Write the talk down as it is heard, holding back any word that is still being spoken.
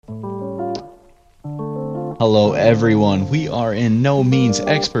Hello, everyone. We are in no means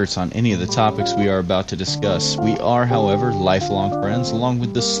experts on any of the topics we are about to discuss. We are, however, lifelong friends, along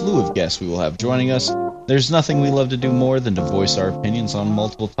with the slew of guests we will have joining us. There's nothing we love to do more than to voice our opinions on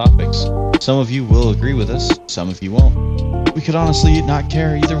multiple topics. Some of you will agree with us, some of you won't. We could honestly not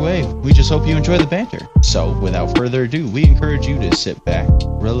care either way. We just hope you enjoy the banter. So, without further ado, we encourage you to sit back,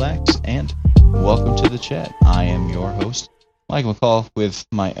 relax, and welcome to the chat. I am your host, Mike McCall, with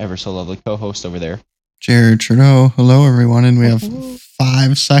my ever so lovely co-host over there, Jared Trudeau. Hello, everyone. And we have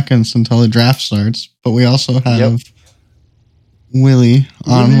 5 seconds until the draft starts, but we also have Willie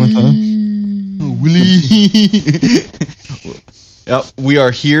on with us. Willie. Yep, we are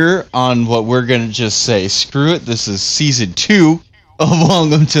here on what we're going to just say. Screw it. This is season 2 of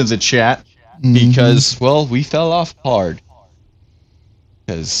Welcome to the Chat because, well, we fell off hard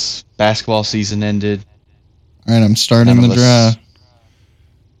because basketball season ended. All right, I'm starting the draft.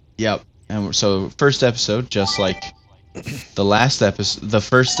 Yep. And so, first episode, just like the last episode, the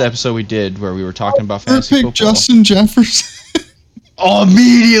first episode we did where we were talking about fantasy football. Justin Jefferson. Oh,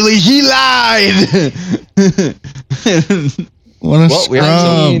 immediately he lied. What a scrub.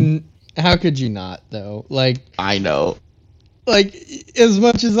 I mean, how could you not, though? Like, I know. Like, as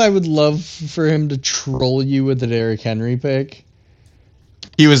much as I would love for him to troll you with the Derrick Henry pick,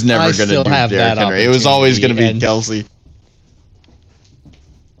 he was never going to do Derrick Henry. It was always going to be Kelsey.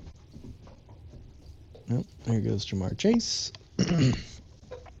 Oh, there goes Jamar Chase.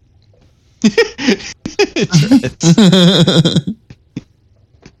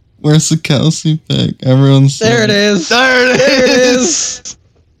 Where's the Kelsey pick? Everyone's there. It is. There it is.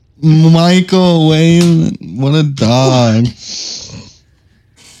 Michael Wayne, what a dog.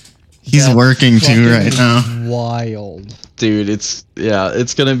 He's working too right now. Wild, dude. It's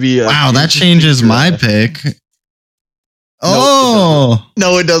gonna be. Wow, that changes my pick. Oh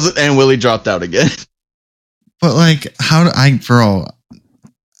no, it doesn't. And Willie dropped out again. But like, how do I, bro?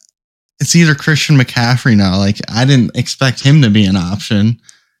 It's either Christian McCaffrey now. Like, I didn't expect him to be an option.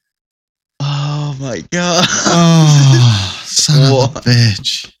 Oh my god! Oh, son of a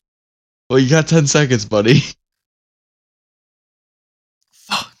bitch! Well, you got 10 seconds, buddy.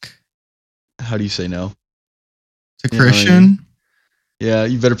 Fuck. How do you say no? To Christian? Yeah,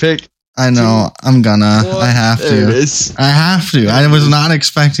 you better pick. I know. I'm gonna. What? I have to. There it is. I have to. I was not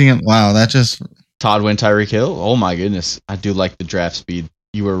expecting it. Wow, that just. Todd went Tyreek Hill. Oh my goodness. I do like the draft speed.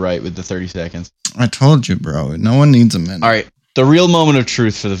 You were right with the 30 seconds. I told you, bro. No one needs a minute. All right. The real moment of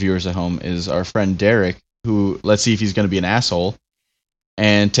truth for the viewers at home is our friend Derek, who, let's see if he's going to be an asshole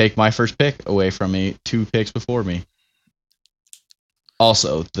and take my first pick away from me 2 picks before me.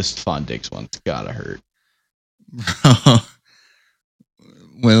 Also, this Stephon Diggs one's gotta hurt. Bro.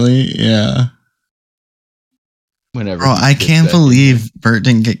 Willie, yeah. Whenever. Bro, I can't believe Bert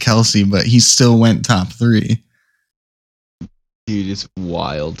didn't get Kelsey, but he still went top 3. Dude, it's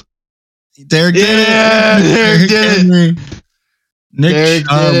wild. Derek did it. Derek did it. Nick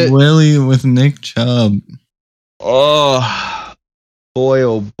Chubb, Willie with Nick Chubb. Oh, boy,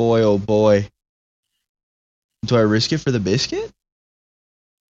 oh boy, oh boy. Do I risk it for the biscuit?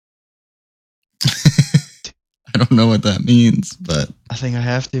 I don't know what that means, but I think I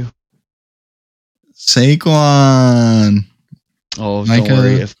have to. Saquon. Oh, Micah. Don't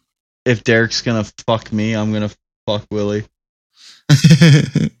worry. If Derek's gonna fuck me, I'm gonna fuck Willie.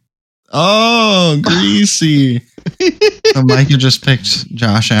 Oh, greasy. So Micah just picked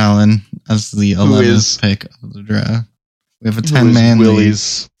Josh Allen as the 11th pick of the draft. We have a 10-man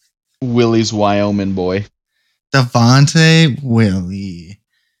Willie's Wyoming boy. Devontae Willie.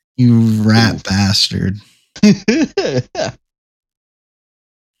 You rat bastard.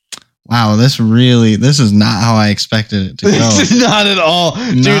 Wow, this is not how I expected it to go. This is not at all.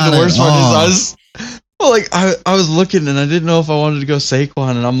 Dude, the worst part is I was looking and I didn't know if I wanted to go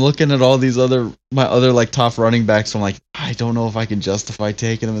Saquon, and I'm looking at all these my other like top running backs. I'm like, I don't know if I can justify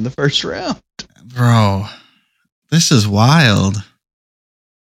taking them in the first round. Bro, this is wild.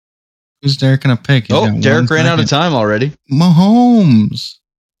 Who's Derek gonna pick? Derek ran out of time already. Mahomes.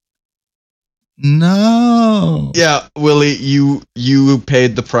 No. Yeah, Willie, you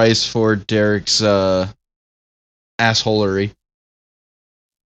paid the price for Derek's assholery.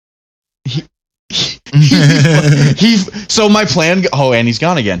 So my plan. Oh, and he's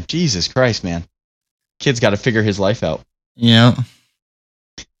gone again. Jesus Christ, man! Kid's got to figure his life out. Yeah.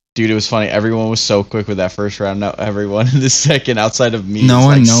 Dude, it was funny. Everyone was so quick with that first round. Now everyone in the second, outside of me, no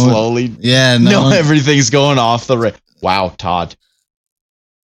one like slowly. Yeah, everything's going off the. Wow, Todd.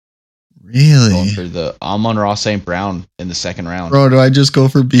 Really? Going for the Amon-Ra St. Brown in the second round. Bro, do I just go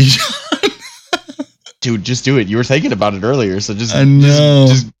for Bijan? Dude, just do it. You were thinking about it earlier, so just. I know.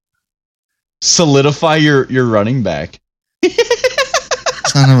 Just solidify your running back.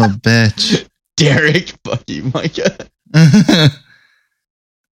 Son of a bitch. Derek, fuck you, Micah.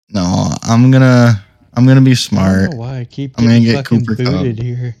 No, I'm gonna be I smart. don't know why I keep I'm gonna getting get fucking Cooper booted Kupp.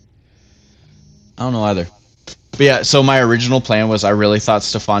 here. I don't know either. But yeah, so my original plan was I really thought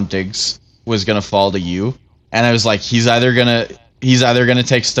Stephon Diggs was gonna fall to you, and I was like, he's either gonna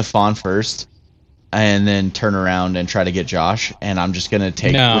take Stephon first, and then turn around and try to get Josh, and I'm just gonna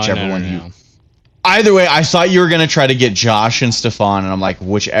take whichever one you. Either way, I thought you were gonna try to get Josh and Stephon, and I'm like,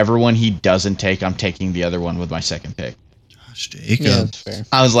 whichever one he doesn't take, I'm taking the other one with my second pick. Josh Jacobs. Yeah, that's fair.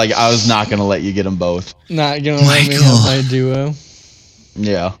 I was not gonna let you get them both. Not gonna let me have my duo.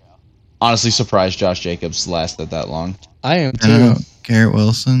 Yeah. Honestly, surprised Josh Jacobs lasted that long. I am too. Garrett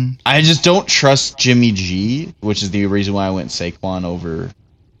Wilson. I just don't trust Jimmy G, which is the reason why I went Saquon over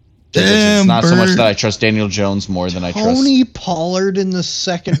Jacobs. It's not so much that I trust Daniel Jones more than I trust Tony Pollard in the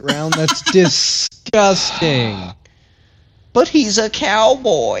second round. That's disgusting. But he's a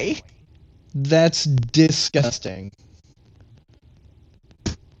cowboy. That's disgusting.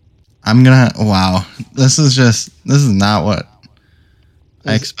 Wow. This is not what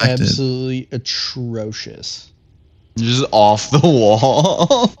I That's expected. absolutely atrocious. Just off the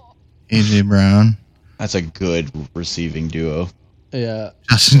wall. AJ Brown. That's a good receiving duo. Yeah.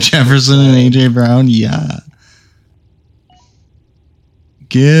 Justin Jefferson and AJ Brown. Yeah.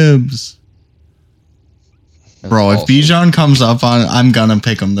 Gibbs. Bro, if Bijan comes up on, I'm gonna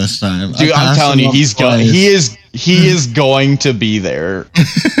pick him this time. Dude, I'm telling you, he is going to be there.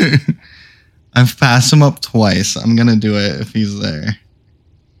 I've passed him up twice. I'm gonna do it if he's there.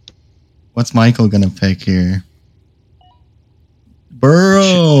 What's Michael gonna pick here?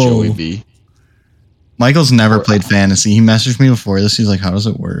 Burrow. Joey B. Michael's never played fantasy. He messaged me before this. He's like, "How does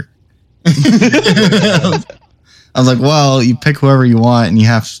it work?" I was like, "Well, you pick whoever you want, and you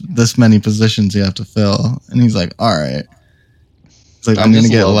have this many positions you have to fill." And he's like, "All right." He's like, "I'm gonna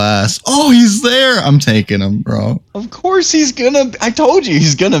get last." Oh, he's there. I'm taking him, bro. Of course he's gonna. I told you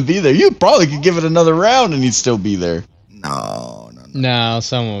he's gonna be there. You probably could give it another round and he'd still be there. No,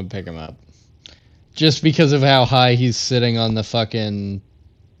 someone would pick him up. Just because of how high he's sitting on the fucking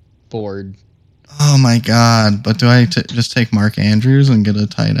board. Oh my god! But do I just take Mark Andrews and get a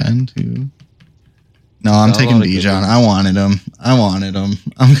tight end too? No, I'm taking Bijan. I wanted him.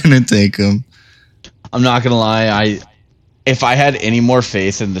 I'm gonna take him. I'm not gonna lie. If I had any more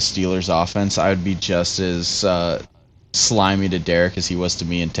faith in the Steelers' offense, I would be just as slimy to Derek as he was to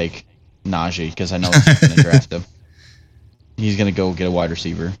me and take Najee because I know he's gonna draft him. He's gonna go get a wide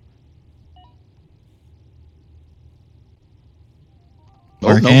receiver.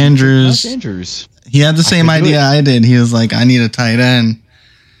 Mark Andrews. Mark Andrews. He had the same idea I did. He was like, I need a tight end.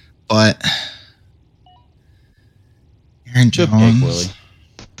 But Aaron Jones. Good pick, Willie.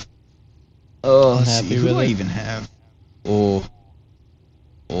 Oh, let's see. Who do I it. even have? Oh.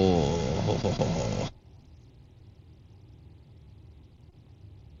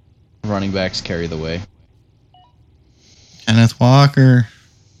 Running backs carry the way. Kenneth Walker.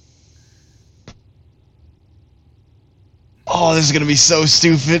 Oh, this is gonna be so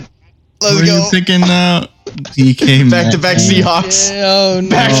stupid. Let's What go. are you picking now? DK Back-to-back Seahawks. Oh, no.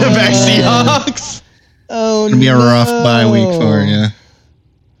 Back-to-back Seahawks. Oh, It's gonna be a rough bye week for you.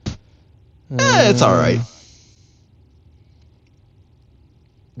 It's all right.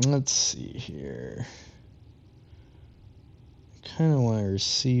 Let's see here. Kind of want a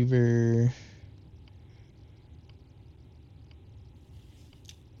receiver.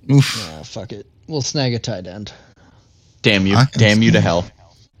 Oof. Nah, fuck it. We'll snag a tight end. Damn you. Damn you to hell.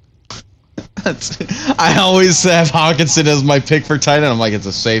 I always have Hawkinson as my pick for tight end. I'm like, it's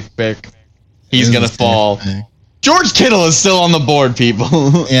a safe pick. He's going to fall. George Kittle is still on the board, people.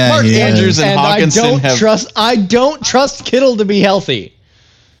 Yeah, Mark Andrews and Hawkinson I don't trust Kittle to be healthy.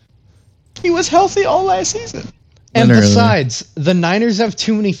 He was healthy all last season. And besides, the Niners have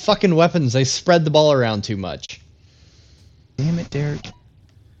too many fucking weapons. They spread the ball around too much. Damn it, Derek.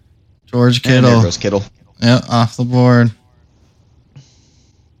 George Kittle. And there goes Kittle. Yep, off the board.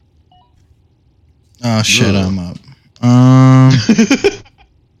 Oh shit, I'm up.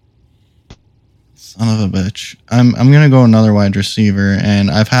 Son of a bitch. I'm gonna go another wide receiver,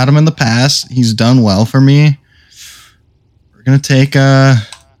 and I've had him in the past. He's done well for me. We're gonna take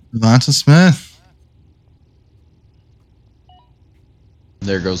Devonta Smith.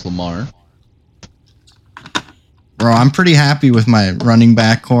 There goes Lamar. Bro, I'm pretty happy with my running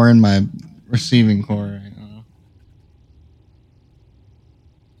back core and my receiving core right now.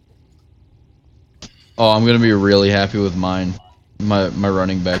 Oh, I'm gonna be really happy with mine. My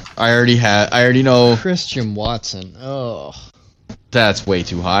running back. I already know Christian Watson. Oh. that's way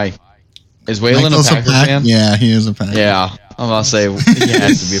too high. Is Waylon Michael's a Packer fan? Yeah, he is a Packer. Yeah, I'm gonna say he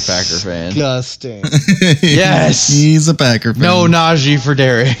has to be a Packer fan. Disgusting. Yes! He's a Packer fan. No Najee for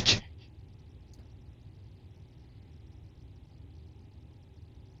Derek.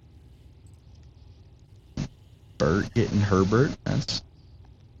 Burt getting Herbert. That's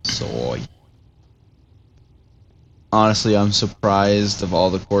soy. Honestly, I'm surprised of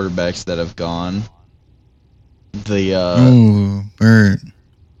all the quarterbacks that have gone. Ooh, Burt.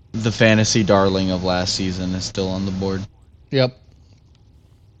 The fantasy darling of last season is still on the board. Yep.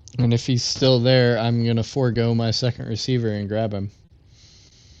 And if he's still there, I'm going to forego my second receiver and grab him.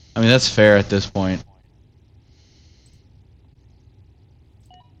 I mean, that's fair at this point.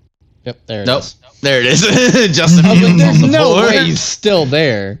 Yep, there it Nope. is. There it is. Justin I was like, Fields on there's the no board. way he's still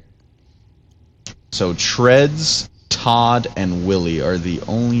there. So Treads, Todd, and Willie are the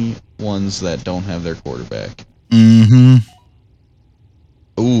only ones that don't have their quarterback. Mm-hmm.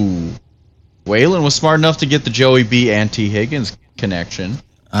 Ooh. Waylon was smart enough to get the Joey B and T. Higgins connection.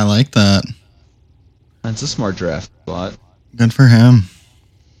 I like that. That's a smart draft spot. Good for him.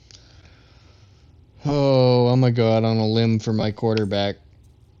 Oh, I'm going to go out on a limb for my quarterback.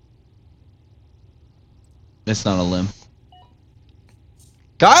 It's not a limb.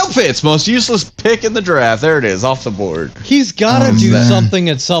 Kyle Pitts, most useless pick in the draft. There it is, off the board. He's got to Oh, do man. something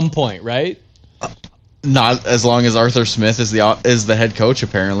at some point, right? Not as long as Arthur Smith is the head coach,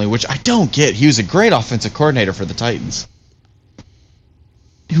 apparently, which I don't get. He was a great offensive coordinator for the Titans.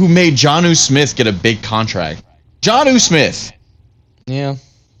 Who made Jonnu Smith get a big contract. Jonnu Smith! Yeah.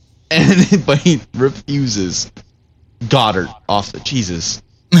 But he refuses. Goddard off the... Jesus.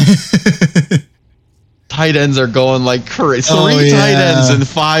 Tight ends are going like crazy. Three tight ends and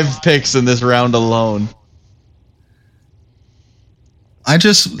 5 picks in this round alone. I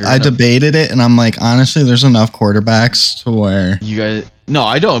debated it, and I'm like, honestly, there's enough quarterbacks to where You guys... No,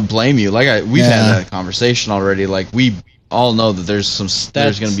 I don't blame you. We've had that conversation already. Like, we all know that there's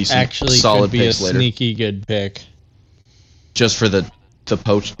That's going to be some actually solid could be picks a later. sneaky good pick. Just for the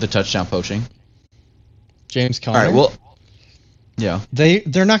touchdown poaching. James Conner. All right, well... Yeah.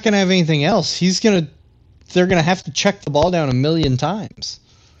 They're not going to have anything else. They're going to have to check the ball down a million times.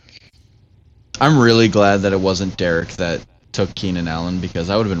 I'm really glad that it wasn't Derek that took Keenan Allen, because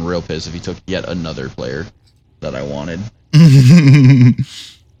I would have been real pissed if he took yet another player that I wanted.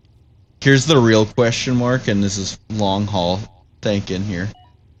 Here's the real question mark, and this is long haul thinking here.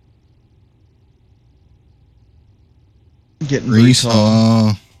 Getting Reese.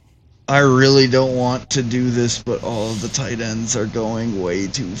 Hall. I really don't want to do this, but all of the tight ends are going way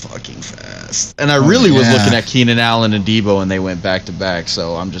too fucking fast. And I really was looking at Keenan Allen and Debo, and they went back to back,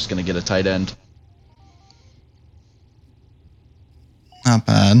 so I'm just going to get a tight end. Not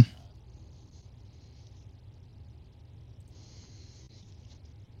bad.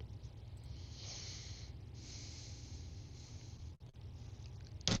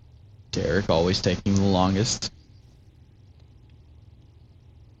 Derek always taking the longest.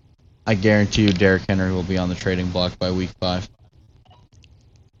 I guarantee you Derrick Henry will be on the trading block by week 5.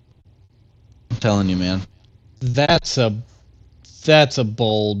 I'm telling you, man. That's a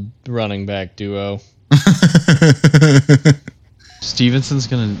bold running back duo. Stevenson's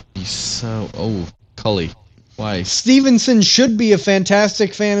going to be so... Oh, Cully. Why? Stevenson should be a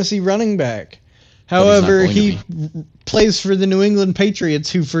fantastic fantasy running back. However, he plays for the New England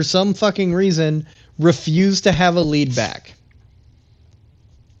Patriots, who for some fucking reason refuse to have a lead back.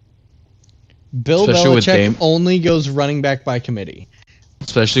 Bill Belichick only goes running back by committee.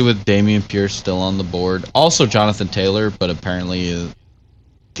 Especially with Dameon Pierce still on the board. Also Jonathan Taylor, but apparently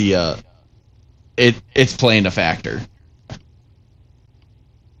it's playing a factor.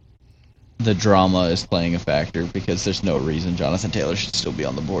 The drama is playing a factor because there's no reason Jonathan Taylor should still be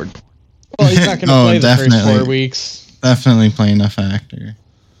on the board. Well, he's not going to play the first 4 weeks. Definitely playing a factor.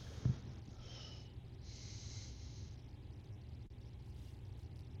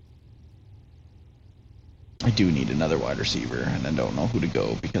 I do need another wide receiver, and I don't know who to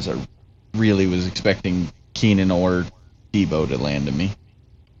go because I really was expecting Keenan or Debo to land to me.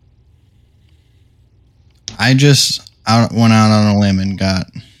 I went out on a limb and got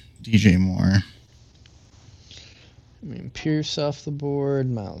DJ Moore. I mean, Pierce off the board,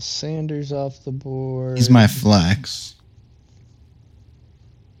 Miles Sanders off the board. He's my flex.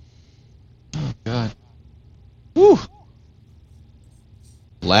 Oh, God. Woo!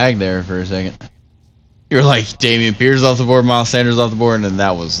 Lag there for a second. You're like, Dameon Pierce off the board, Miles Sanders off the board, and then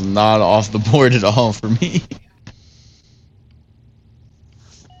that was not off the board at all for me.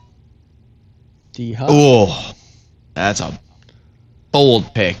 D-Hop. Oh, that's a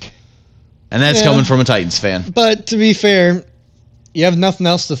bold pick. And that's coming from a Titans fan. But to be fair, you have nothing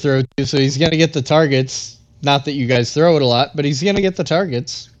else to throw to, so he's going to get the targets. Not that you guys throw it a lot, but he's going to get the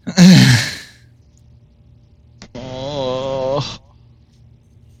targets. Oh.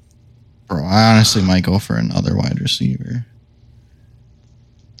 Bro, I honestly might go for another wide receiver.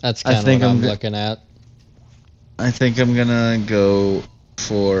 That's kind of what I'm looking at. I think I'm going to go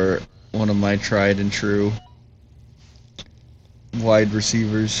for one of my tried and true wide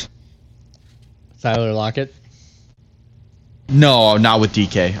receivers. Tyler Lockett? No, not with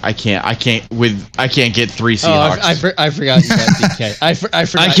DK. I can't get 3 Seahawks. I forgot you got DK. I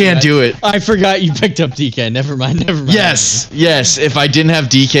forgot. I can't do it. I forgot you picked up DK. Never mind. Yes. If I didn't have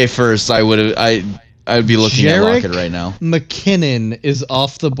DK first, I would be looking at Lockett right now. McKinnon is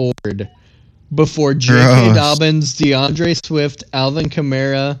off the board before J.K. Dobbins, DeAndre Swift, Alvin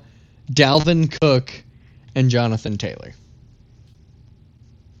Kamara, Dalvin Cook, and Jonathan Taylor.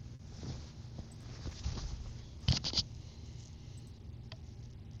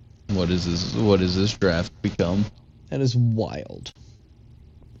 What is this draft become? That is wild.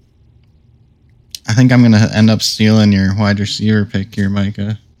 I think I'm going to end up stealing your wide receiver pick here,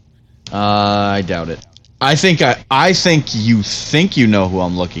 Micah. I doubt it. I think you know who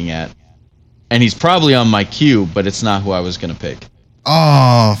I'm looking at. And he's probably on my queue, but it's not who I was going to pick.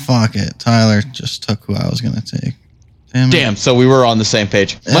 Oh, fuck it. Tyler just took who I was going to take. Damn, so we were on the same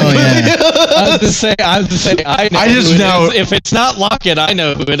page. Oh, yeah. I was to say, I just know. If it's not Lockett, I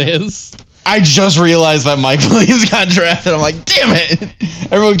know who it is. I just realized that Mike Williams got drafted. I'm like, damn it.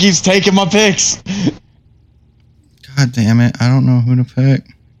 Everyone keeps taking my picks. God damn it. I don't know who to pick.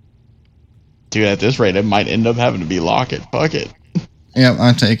 Dude, at this rate, it might end up having to be Lockett. Fuck it. Yep,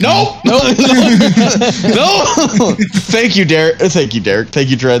 I'm taking No! Thank you, Derek. Thank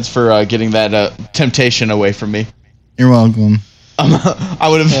you, Dreads, for getting that temptation away from me. You're welcome. I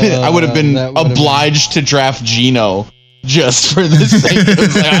would have been obliged to draft Geno just for this sake.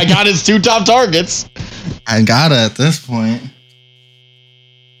 I got his 2 top targets. I got it at this point.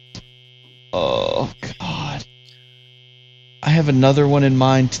 Oh God! I have another one in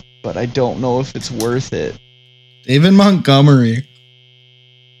mind, but I don't know if it's worth it. David Montgomery.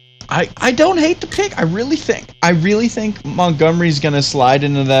 I don't hate the pick. I really think Montgomery's gonna slide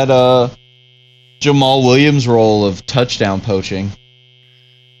into that Jamal Williams role of touchdown poaching.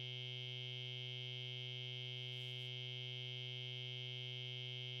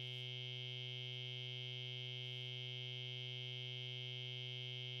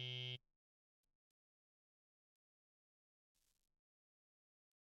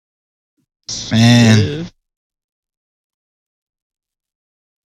 Man.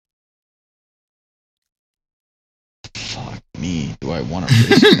 Fuck me. Do I want to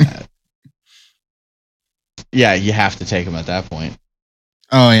risk that? Yeah, you have to take him at that point.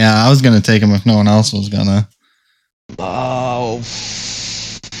 Oh, yeah. I was going to take him if no one else was going to. Oh.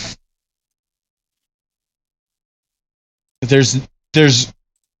 There's.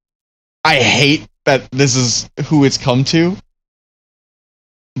 I hate that this is who it's come to,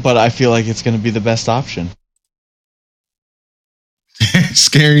 but I feel like it's going to be the best option.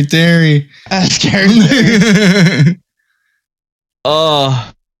 Scary Terry. Scary Terry.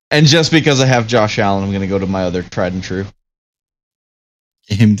 And just because I have Josh Allen, I'm going to go to my other tried and true.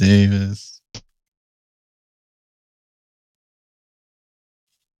 Gabe Davis.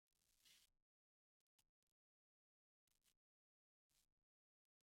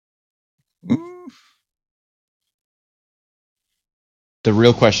 The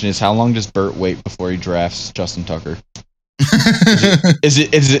real question is, how long does Burt wait before he drafts Justin Tucker? Is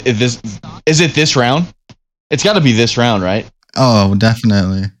it this round? It's got to be this round, right? Oh,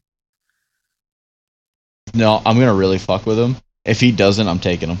 definitely. No, I'm gonna really fuck with him. If he doesn't, I'm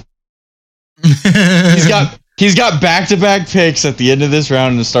taking him. He's got back-to-back picks at the end of this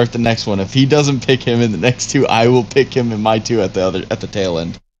round and to start the next one. If he doesn't pick him in the next 2, I will pick him in my 2 at the tail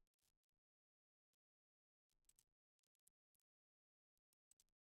end.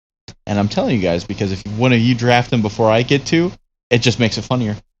 And I'm telling you guys, because if one of you draft him before I get to, it just makes it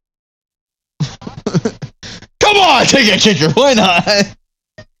funnier. Come on, take a kicker. Why not?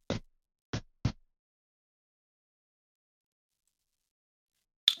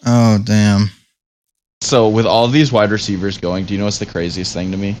 Oh, damn. So with all these wide receivers going, do you know what's the craziest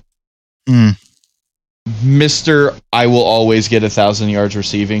thing to me? Mr. I will always get 1,000 yards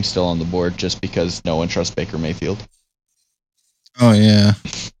receiving still on the board just because no one trusts Baker Mayfield. Oh, yeah.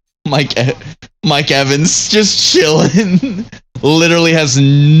 Mike Evans just chilling. Literally has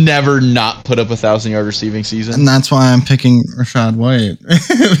never not put up 1,000-yard receiving season. And that's why I'm picking Rachaad White.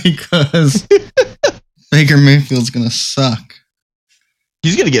 Because Baker Mayfield's going to suck.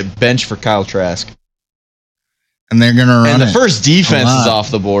 He's going to get benched for Kyle Trask. And they're going to run And the it first defense is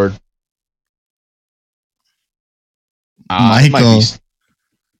off the board. Michael.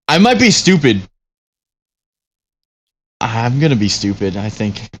 I might be stupid. I'm gonna be stupid. I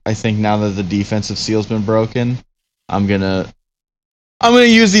think now that the defensive seal's been broken, I'm gonna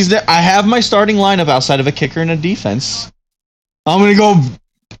use these. I have my starting lineup outside of a kicker and a defense. I'm gonna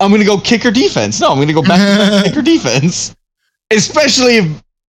go kicker defense. No, I'm gonna go back to kicker defense. Especially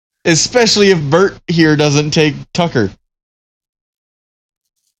if Bert here doesn't take Tucker.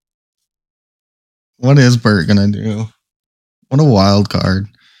 What is Bert gonna do? What a wild card.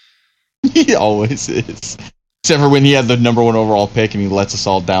 He always is. Except for when he had the number 1 overall pick and he lets us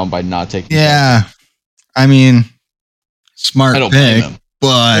all down by not taking Yeah. I mean, smart pick,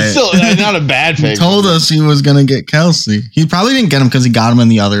 but it's still not a bad pick. He told us he was going to get Kelsey. He probably didn't get him because he got him in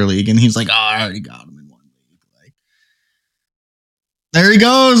the other league, and he's like, oh, I already got him in one league. Like, there he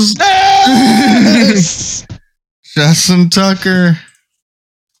goes. Yes! Justin Tucker.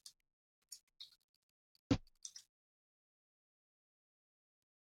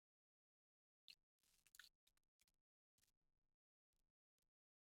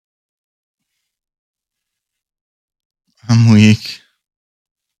 I'm weak.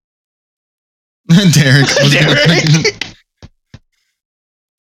 Derek.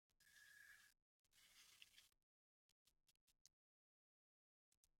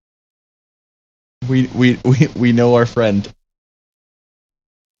 We know our friend.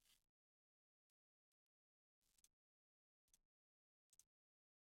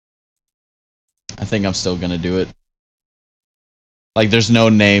 I think I'm still gonna do it. Like, there's no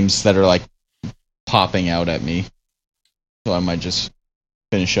names that are like popping out at me, so I might just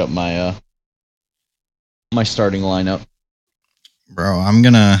finish up my my starting lineup. Bro, I'm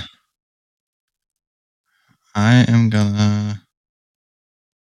gonna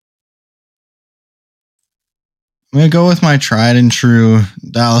go with my tried and true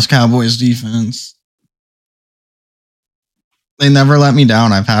Dallas Cowboys defense. They never let me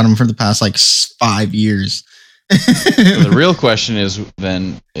down. I've had them for the past like 5 years. So the real question is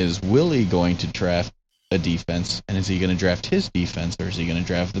Willie going to draft a defense, and is he going to draft his defense, or is he going to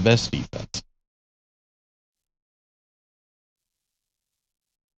draft the best defense?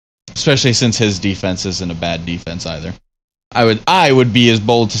 Especially since his defense isn't a bad defense either. I would be as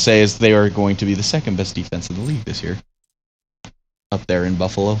bold to say as they are going to be the second best defense in the league this year. Up there in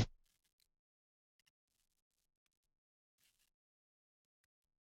Buffalo.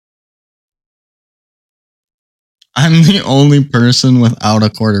 I'm the only person without a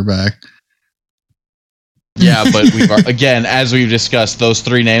quarterback. Yeah, but again, as we've discussed, those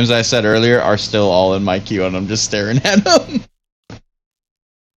 3 names I said earlier are still all in my queue, and I'm just staring at them.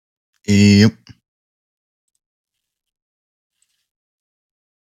 Yep.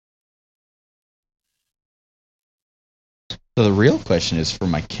 So the real question is for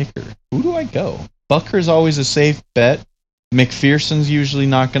my kicker. Who do I go? Bucker's always a safe bet. McPherson's usually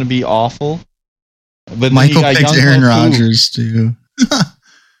not going to be awful. But Michael picks Aaron Rodgers too.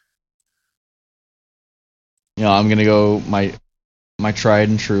 I'm going to go my tried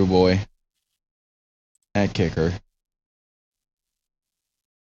and true boy at kicker.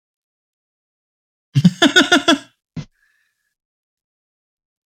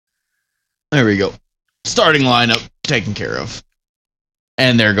 There we go. Starting lineup taken care of.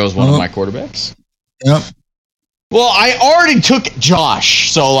 And there goes one of my quarterbacks. Yep. Well, I already took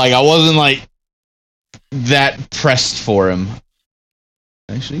Josh, so like I wasn't like that pressed for him.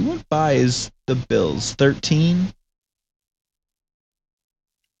 Actually, what bye is the Bills? 13?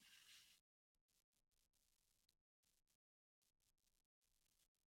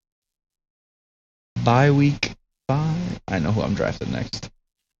 Bye week 5. I know who I'm drafting next.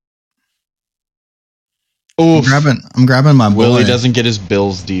 Oof. I'm grabbing my boy. Willie doesn't get his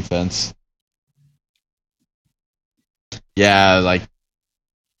Bills defense. Yeah, like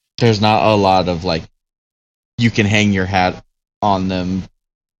there's not a lot of like you can hang your hat on them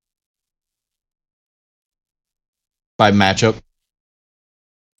by matchup.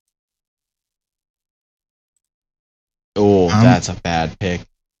 Oh, that's a bad pick.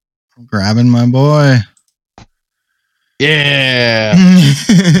 I'm grabbing my boy. Yeah.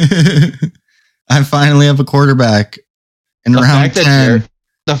 I finally have a quarterback in round 10.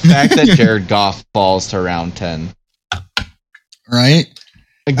 The fact that Jared Goff falls to round 10. Right?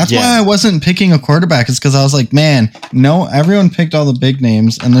 That's why I wasn't picking a quarterback. It's because I was like, man, no, everyone picked all the big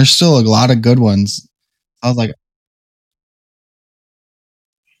names, and there's still a lot of good ones. I was like,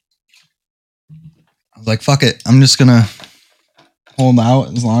 fuck it. I'm just going to hold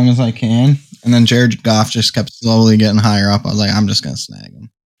out as long as I can. And then Jared Goff just kept slowly getting higher up. I was like, I'm just going to snag him.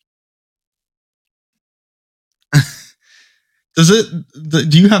 Does it?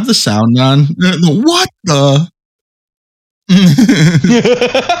 Do you have the sound on? What the?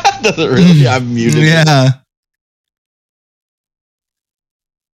 Does it really? I'm muted. Yeah.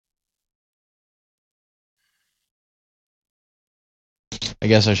 I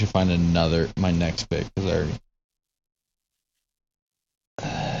guess I should find my next pick because I already.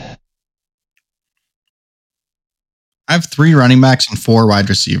 I have 3 running backs and 4 wide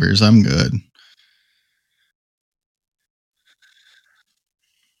receivers. I'm good.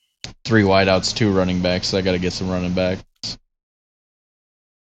 3 wideouts, 2 running backs. So I got to get some running backs.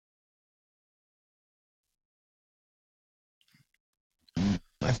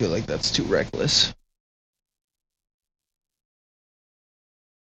 I feel like that's too reckless.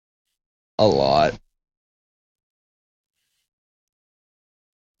 A lot.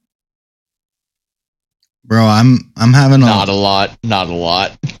 Bro, I'm having not a lot. Not a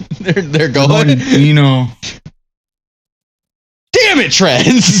lot. they're going. You know. Damn it,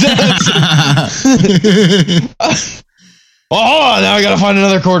 Trends! Oh, now I gotta find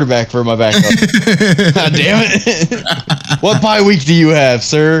another quarterback for my backup. God damn it. What bye week do you have,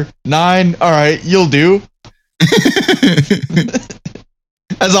 sir? 9? Alright, you'll do.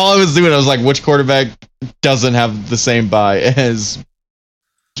 That's all I was doing. I was like, which quarterback doesn't have the same bye as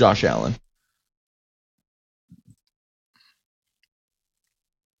Josh Allen?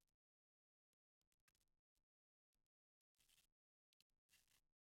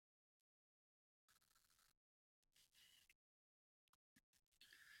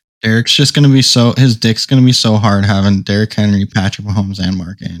 Derek's just gonna be his dick's gonna be so hard having Derrick Henry, Patrick Mahomes, and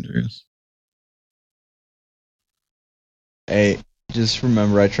Mark Andrews. Hey, just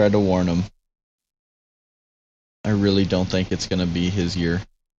remember I tried to warn him. I really don't think it's gonna be his year.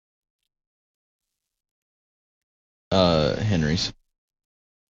 Henry's.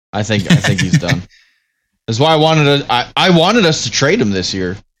 I think he's done. That's why I wanted us to trade him this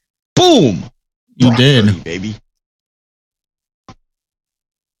year. Boom! You Brock did, Purdy, baby.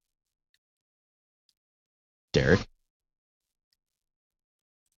 Derek.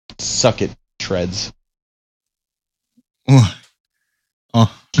 Suck it, Treads. Oh.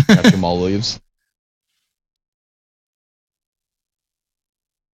 Jamal Williams.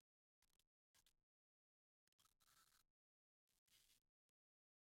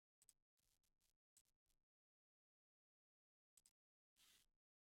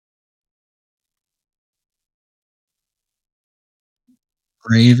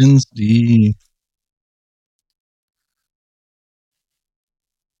 Ravens D.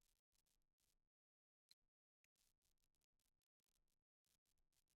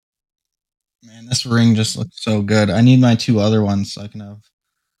 Man, this ring just looks so good. I need my 2 other ones so I can have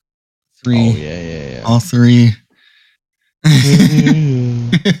 3. Oh yeah. All 3.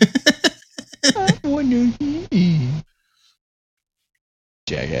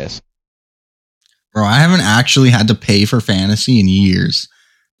 Jackass. Bro, I haven't actually had to pay for fantasy in years.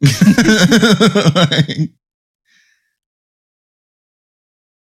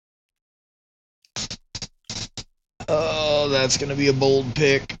 Oh, that's gonna be a bold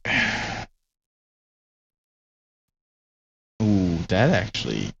pick. Ooh, that's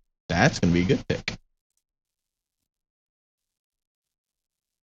gonna be a good pick.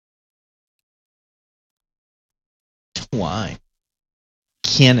 Why?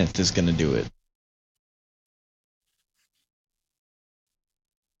 Kenneth is gonna do it.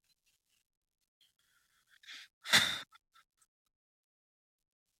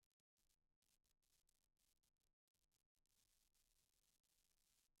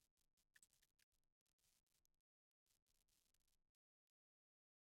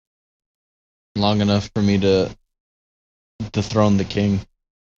 Long enough for me to dethrone the king.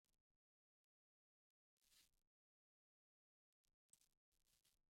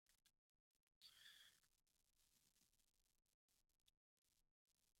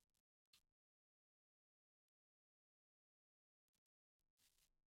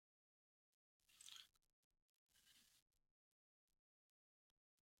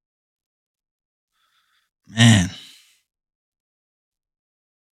 Man.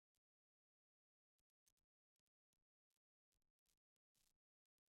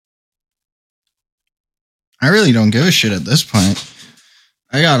 I really don't give a shit at this point.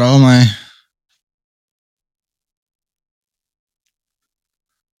 I got all my...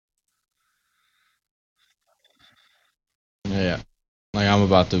 Yeah. Like, I'm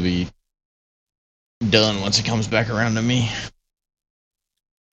about to be done once it comes back around to me.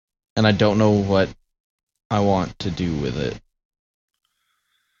 And I don't know what I want to do with it.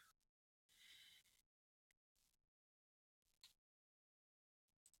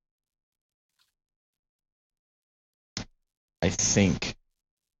 I think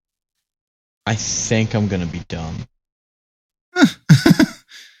I'm gonna be dumb. I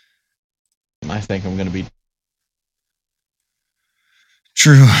think I'm gonna be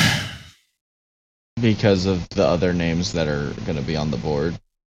true because of the other names that are gonna be on the board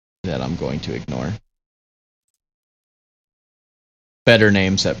that I'm going to ignore. Better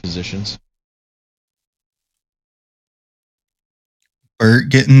names at positions. Bert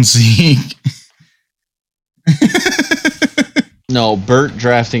getting Zeke. No, Bert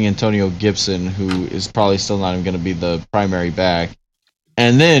drafting Antonio Gibson, who is probably still not even going to be the primary back.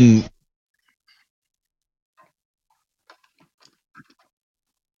 And then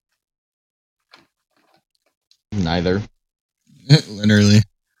neither. Literally.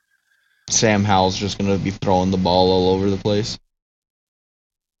 Sam Howell's just going to be throwing the ball all over the place.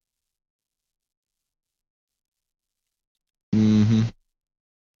 Mm-hmm.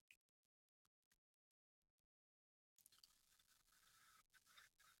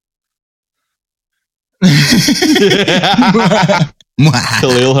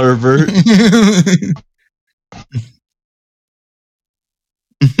 Khalil Herbert.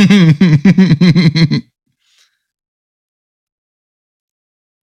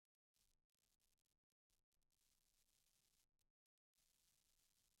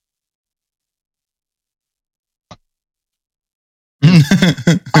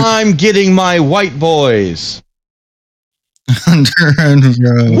 I'm getting my white boys. Hunter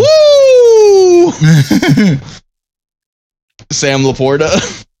Renfrow. Woo! Sam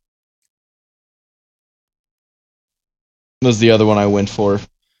Laporta was the other one I went for.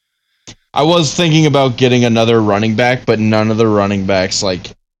 I was thinking about getting another running back, but none of the running backs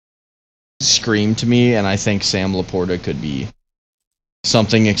like scream to me, and I think Sam Laporta could be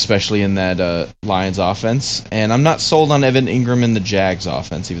something, especially in that Lions offense. And I'm not sold on Evan Ingram in the Jags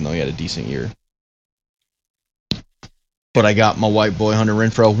offense, even though he had a decent year. But I got my white boy Hunter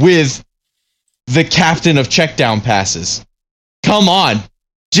Renfrow with the captain of checkdown passes. Come on.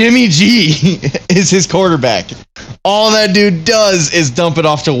 Jimmy G is his quarterback. All that dude does is dump it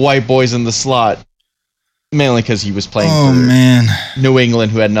off to white boys in the slot. Mainly because he was playing for New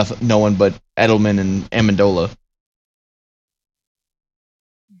England, who had no one but Edelman and Amendola.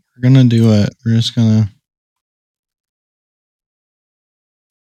 We're going to do it. We're just going to...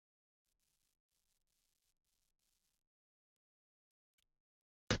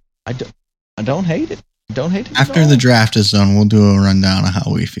 I don't hate it. Don't hate it. After the draft is done, we'll do a rundown of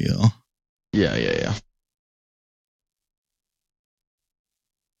how we feel. Yeah.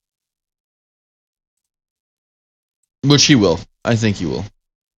 Which he will. I think he will.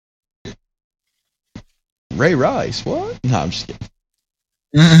 Ray Rice, what? No, I'm just kidding.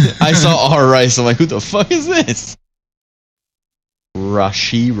 I saw R. Rice. I'm like, who the fuck is this?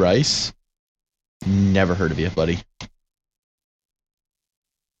 Rashee Rice? Never heard of you, buddy.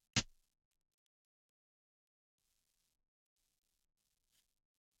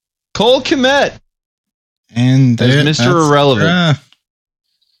 Cole Kmet. And there's Mr. Irrelevant.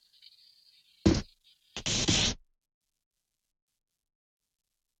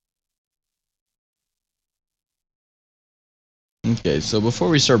 Okay, so before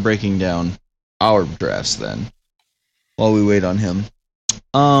we start breaking down our drafts then, while we wait on him,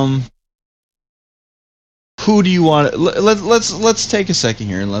 who do you want? Let's take a second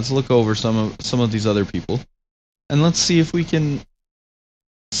here and let's look over some of these other people, and let's see if we can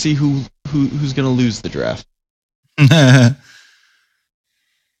see who's gonna lose the draft.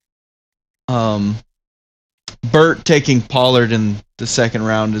 Bert taking Pollard in the second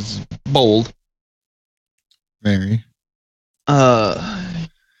round is bold. Very bold.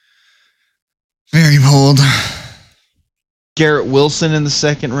 Garrett Wilson in the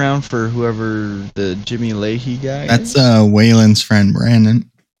second round for whoever the Jimmy Leahy guy is. That's Waylon's friend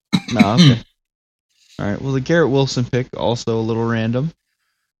Brandon. No, okay. All right. Well, the Garrett Wilson pick also a little random.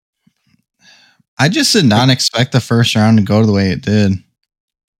 I just did not expect the first round to go the way it did.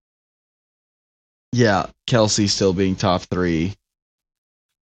 Yeah, Kelsey still being top 3.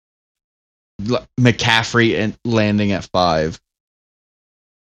 McCaffrey and landing at 5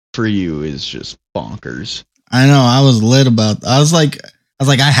 for you is just bonkers. I know. I was lit about. I was like,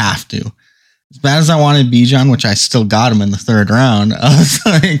 I have to. As bad as I wanted Bijan, which I still got him in the third round. I was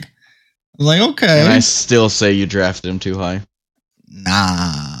like, okay. And I still say you drafted him too high.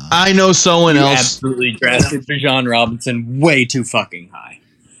 Nah. I know someone else absolutely drafted Bijan Robinson way too fucking high.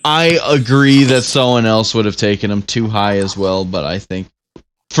 I agree that someone else would have taken him too high as well, but I think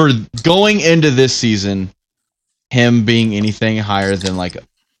for going into this season, him being anything higher than like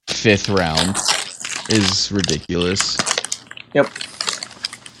 5th round is ridiculous. Yep.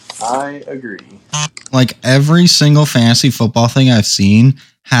 I agree. Like every single fantasy football thing I've seen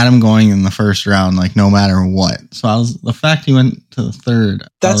had him going in the first round, like no matter what. So the fact he went to the third.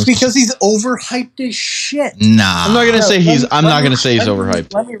 That's because he's overhyped as shit. Nah. I'm not gonna say he's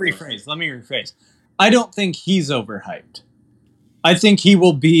overhyped. Let me rephrase. I don't think he's overhyped. I think he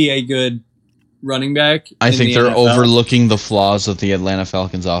will be a good running back. I think they're NFL. overlooking the flaws of the Atlanta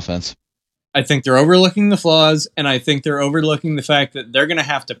Falcons offense. I think they're overlooking the flaws, and I think they're overlooking the fact that they're going to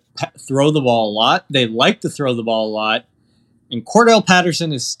have to throw the ball a lot. They like to throw the ball a lot, and Cordell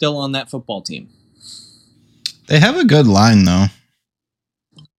Patterson is still on that football team. They have a good line, though.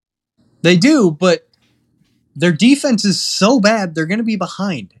 They do, but their defense is so bad, they're going to be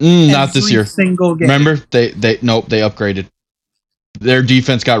behind. Not this year. Single game. Remember, they upgraded. Their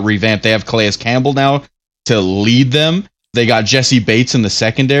defense got revamped. They have Calais Campbell now to lead them. They got Jesse Bates in the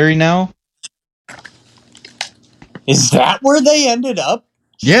secondary now. Is that where they ended up?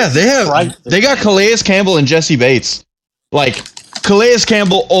 Yeah, they got Calais Campbell and Jesse Bates. Like, Calais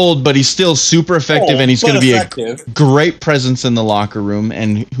Campbell old, but he's still super effective, and he's going to be a great presence in the locker room,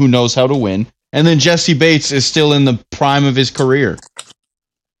 and who knows how to win. And then Jesse Bates is still in the prime of his career.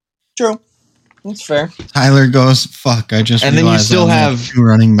 True. That's fair. Tyler goes, fuck, I just and then you still have 2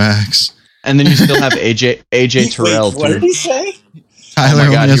 running backs. And then you still have AJ Terrell, what did he say?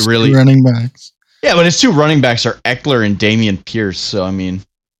 Tyler God, has 2 running backs. Yeah, but his 2 running backs are Eckler and Dameon Pierce, so I mean...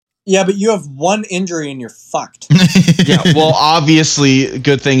 Yeah, but you have 1 injury and you're fucked. Yeah, well, obviously,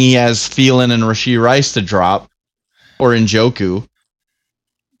 good thing he has Thielen and Rashee Rice to drop. Or Njoku.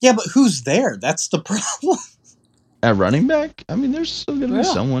 Yeah, but who's there? That's the problem. At running back? I mean, there's still going to be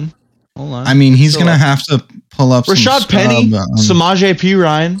someone. Hold on. I mean, he's going to have to pull up Rashad Penny, Samaje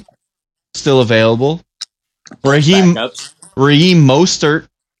Perine, still available. Raheem Mostert.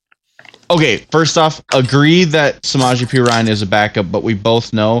 Okay, first off, agree that Samaje Perine is a backup, but we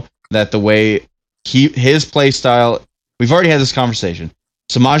both know that the way his play style, we've already had this conversation.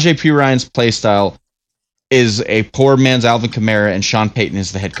 Samaje Perine's play style is a poor man's Alvin Kamara, and Sean Payton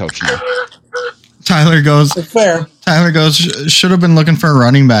is the head coach now. Tyler goes, fair. Tyler goes, should have been looking for a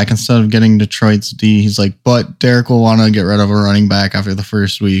running back instead of getting Detroit's D. He's like, but Derek will want to get rid of a running back after the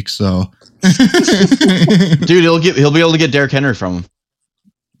first week, so. Dude, he'll be able to get Derrick Henry from him.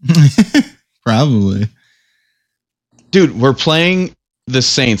 Probably. Dude, we're playing the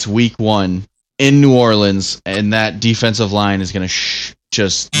Saints week 1 in New Orleans, and that defensive line is going to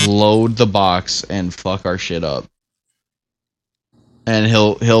just load the box and fuck our shit up. And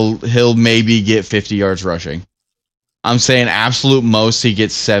he'll maybe get 50 yards rushing. I'm saying absolute most he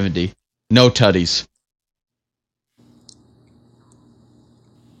gets 70. No tutties.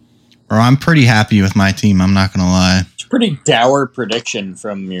 Or I'm pretty happy with my team, I'm not going to lie. It's a pretty dour prediction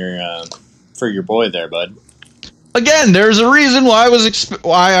from your for your boy there, bud. Again, there's a reason why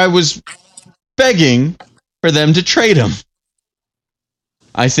I was begging for them to trade him.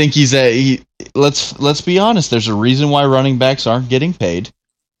 I think let's be honest, there's a reason why running backs aren't getting paid.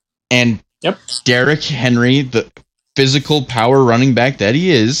 And Derrick Henry, the physical power running back that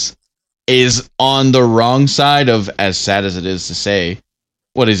he is on the wrong side of, as sad as it is to say,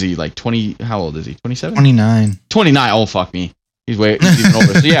 what is he, like 20? How old is he? 27? 29. 29. Oh, fuck me. He's even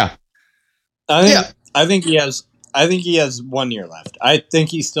older. So, yeah. I think he has 1 year left. I think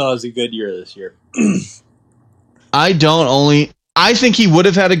he still has a good year this year. I think he would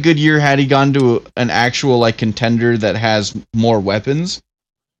have had a good year had he gone to an actual like contender that has more weapons.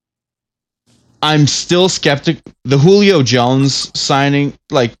 I'm still skeptic. The Julio Jones signing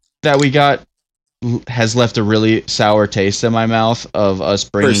like that we got has left a really sour taste in my mouth of us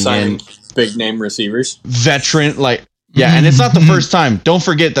bringing in big name receivers, veteran and it's not the first time. Don't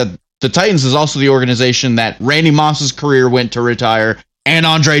forget that the Titans is also the organization that Randy Moss's career went to retire and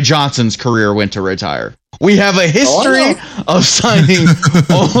Andre Johnson's career went to retire. We have a history of signing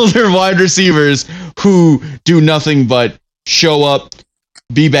older wide receivers who do nothing but show up,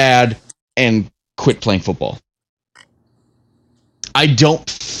 be bad, and quit playing football. I don't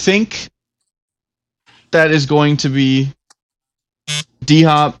think that is going to be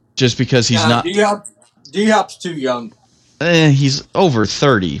D-Hop just because he's not... D-Hop's too young. He's over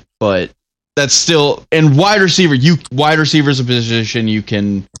 30, but that's still... And wide receiver's a position you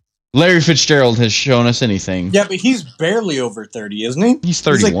can... Larry Fitzgerald has shown us anything. Yeah, but he's barely over 30, isn't he? He's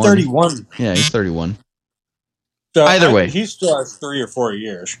 31. He's like 31. Yeah, he's 31. So either way. He still has 3 or 4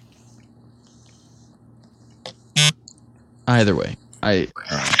 years. Either way. I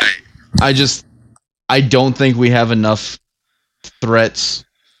don't think we have enough threats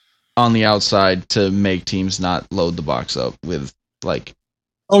on the outside to make teams not load the box up with, like...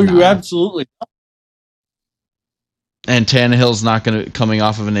 Oh, you absolutely... And Tannehill's not going to, coming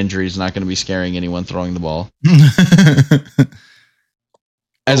off of an injury, is not going to be scaring anyone throwing the ball.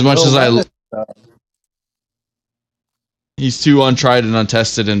 As much as he's too untried and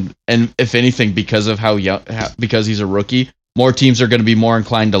untested, and if anything, because of how young, because he's a rookie, more teams are going to be more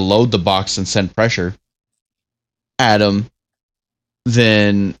inclined to load the box and send pressure at him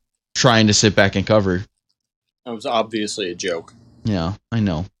than trying to sit back and cover. That was obviously a joke. Yeah, I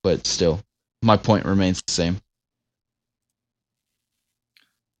know, but still, my point remains the same.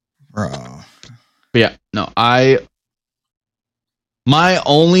 Bro. But yeah, no, my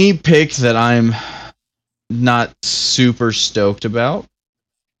only pick that I'm not super stoked about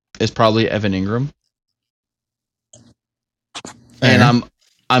is probably Evan Ingram. Fair.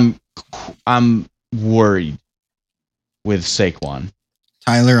 And I'm worried with Saquon.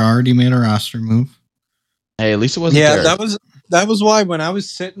 Tyler already made a roster move. Hey, at least it wasn't Yeah, there. that was why when I was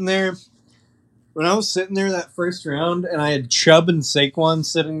sitting there that first round and I had Chubb and Saquon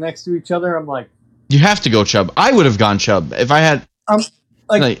sitting next to each other, I'm like, You have to go Chubb. I would have gone Chubb if I had. I was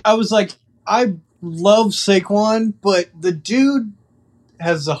like, I love Saquon, but the dude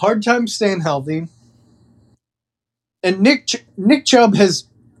has a hard time staying healthy. And Nick Chubb has,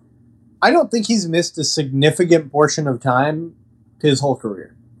 I don't think he's missed a significant portion of time his whole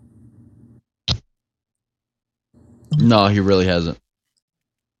career. No, he really hasn't.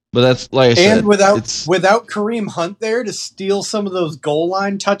 But that's like I said. And without Kareem Hunt there to steal some of those goal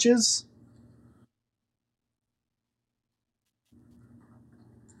line touches.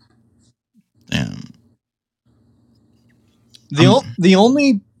 Damn. The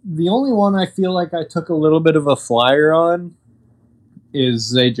only one I feel like I took a little bit of a flyer on is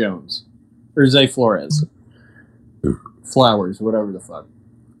Zay Jones. Or Zay Flores. Flowers, whatever the fuck.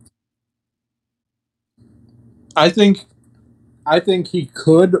 I think he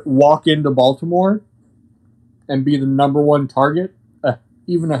could walk into Baltimore and be the number one target,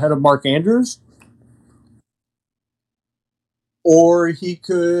 even ahead of Mark Andrews. Or he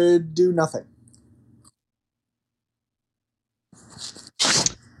could do nothing.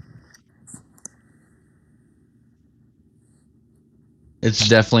 It's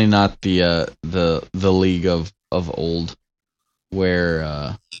definitely not the league of old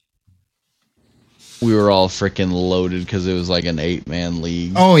where we were all freaking loaded because it was like an 8-man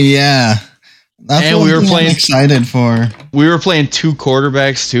league. Oh yeah, that's and what we were playing. I'm excited for. We were playing 2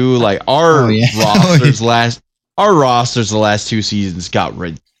 quarterbacks too. Like our rosters the last 2 seasons got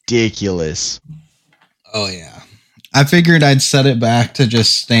ridiculous. Oh yeah, I figured I'd set it back to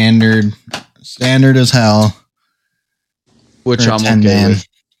just standard as hell. Which I'm okay with.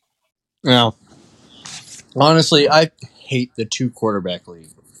 No. Honestly, I hate the 2 quarterback league.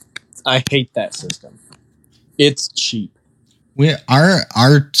 I hate that system. It's cheap.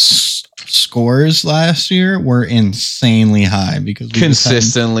 Our scores last year were insanely high because we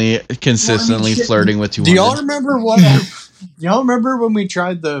consistently flirting with 200. Do y'all remember y'all remember when we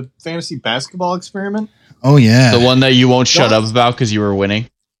tried the fantasy basketball experiment? Oh yeah, the one that you won't shut up about because you were winning.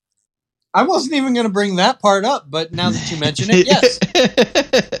 I wasn't even going to bring that part up, but now that you mention it, yes.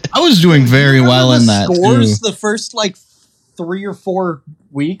 I was doing very well in that scores too. The first 3 or 4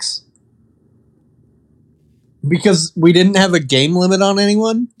 weeks because we didn't have a game limit on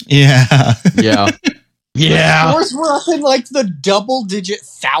anyone. Yeah. Yeah. The scores were up in the double-digit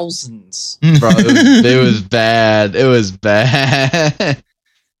thousands. Bro, it was bad. It was bad.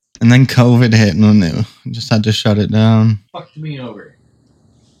 And then COVID hit and we just had to shut it down. Fucked me over.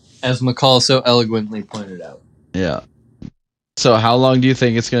 As McCall so eloquently pointed out. Yeah. So how long do you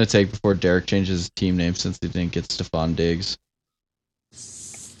think it's going to take before Derek changes his team name since he didn't get Stephon Diggs?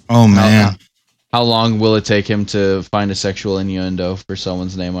 Oh, man. How long will it take him to find a sexual innuendo for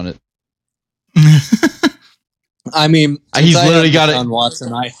someone's name on it? I mean, he's literally got it on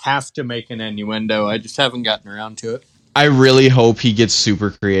Watson. I have to make an innuendo. I just haven't gotten around to it. I really hope he gets super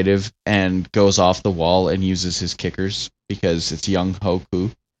creative and goes off the wall and uses his kickers because it's Young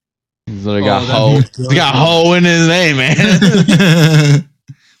Hoku. He's literally got Ho. He's got Ho in his name, man.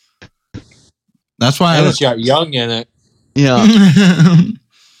 That's why it's got Young in it. Yeah.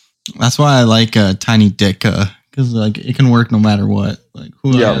 That's why I like Tiny Dick because it can work no matter what.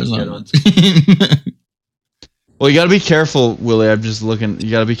 Whoever's on the team. Well, you got to be careful, Willie. I'm just looking. You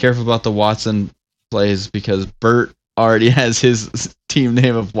got to be careful about the Watson plays because Bert already has his team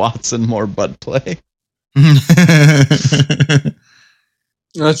name of Watson More Butt Play.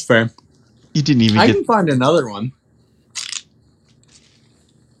 That's fair. You didn't even. I can find another one.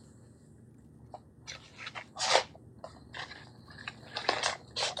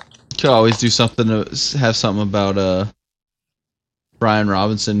 Could always do something to have something about Brian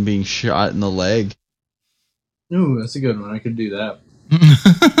Robinson being shot in the leg. Ooh, that's a good one. I could do that.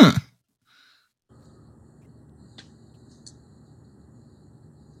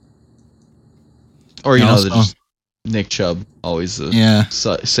 Or Also- just Nick Chubb, always a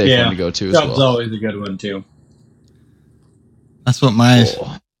safe one to go to as Chubb's well. always a good one too. That's what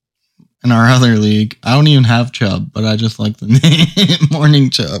in our other league, I don't even have Chubb, but I just like the name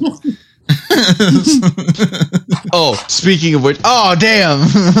Morning Chubb. Oh, speaking of which, oh damn,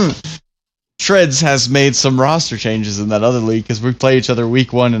 Shreds has made some roster changes in that other league because we play each other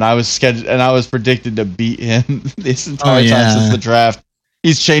week 1, and I was predicted to beat him this entire time since the draft.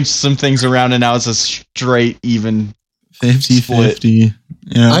 He's changed some things around, and now it's a straight even 50-50.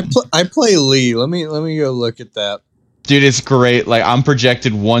 Yeah, I play Lee. Let me go look at that. Dude, it's great. Like, I'm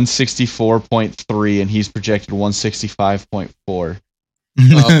projected 164.3, and he's projected 165.4.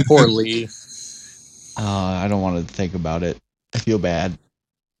 Poor Lee. I don't want to think about it. I feel bad.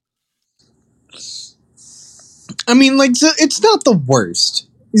 I mean, like, it's not the worst.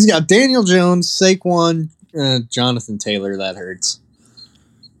 He's got Daniel Jones, Saquon, Jonathan Taylor. That hurts.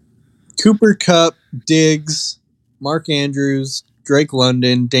 Cooper Kupp, Diggs, Mark Andrews, Drake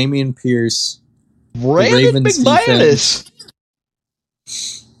London, Damian Pierce, Raven McManus,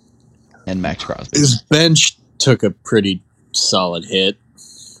 and Max Crosby. His bench took a pretty solid hit.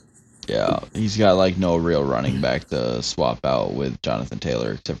 Yeah, he's got like no real running back to swap out with Jonathan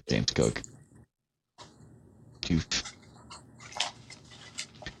Taylor except for James Cook.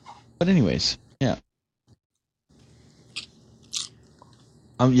 But anyways, yeah.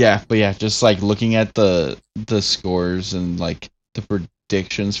 Just like looking at the scores and like the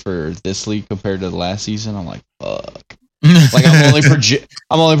predictions for this league compared to the last season, I'm like, fuck. Like I'm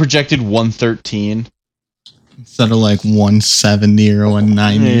only projected 113 instead of like 170 or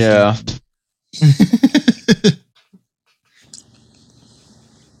 190. Yeah.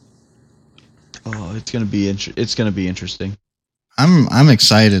 Oh, it's gonna be interesting. I'm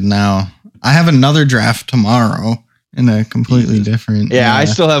excited now. I have another draft tomorrow in a completely different. Yeah, I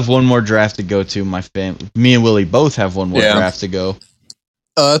still have one more draft to go to. Me and Willie both have one more draft to go.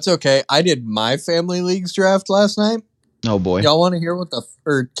 That's okay. I did my family league's draft last night. Oh boy! Y'all want to hear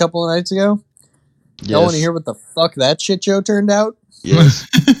or a couple of nights ago? Yes. Y'all want to hear what the fuck that shit show turned out? Yes.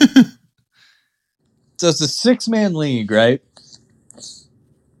 So it's a 6-man league, right?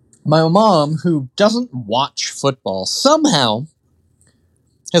 My mom, who doesn't watch football, somehow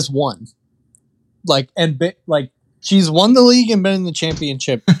has won. She's won the league and been in the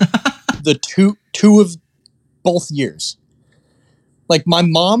championship the two of both years. Like, my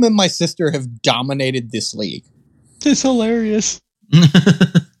mom and my sister have dominated this league. It's hilarious.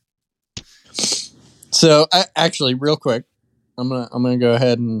 So, actually, real quick, I'm gonna go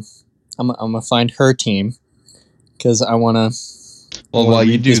ahead and I'm gonna find her team because I want to. Well, while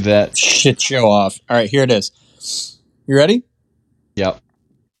you do that, shit show off. All right, here it is. You ready? Yep.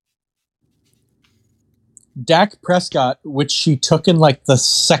 Dak Prescott, which she took in like the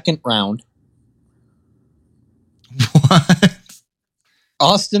second round. What?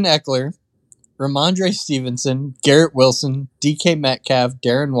 Austin Eckler, Ramondre Stevenson, Garrett Wilson, DK Metcalf,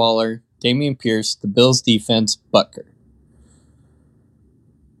 Darren Waller, Damian Pierce, the Bills defense, Butker.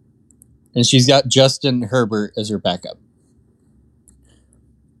 And she's got Justin Herbert as her backup.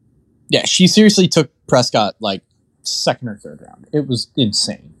 Yeah, she seriously took Prescott like second or third round. It was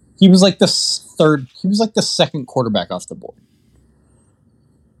insane. He was like the second quarterback off the board.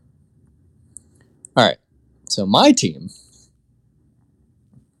 All right. So my team.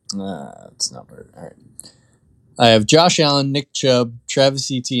 It's not very. All right. I have Josh Allen, Nick Chubb,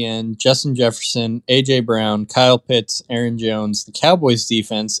 Travis Etienne, Justin Jefferson, AJ Brown, Kyle Pitts, Aaron Jones, the Cowboys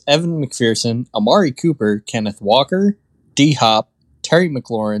defense, Evan McPherson, Amari Cooper, Kenneth Walker, D Hop, Terry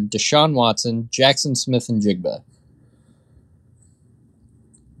McLaurin, Deshaun Watson, Jackson Smith, and Jigba.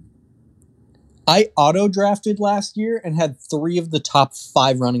 I auto-drafted last year and had 3 of the top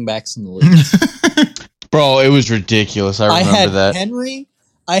 5 running backs in the league. Bro, it was ridiculous. I remember that.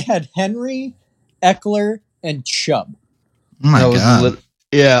 I had Henry, Eckler, and Chubb. Oh my God.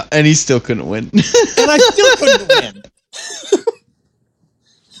 Yeah, and he still couldn't win. And I still couldn't win.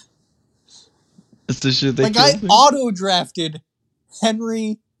 That's the shit they like, I auto-drafted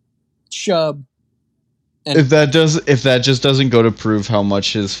Henry, Chubb, and if that just doesn't go to prove how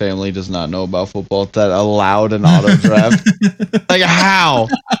much his family does not know about football, that allowed an auto draft. Like, how?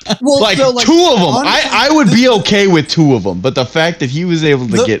 Well, like, so, like 2 of them. I would be okay with 2 of them, but the fact that he was able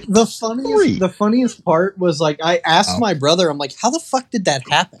to get the 3. funniest part was, like, I asked my brother, I'm like, how the fuck did that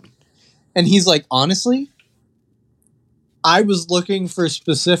happen? And he's like, honestly, I was looking for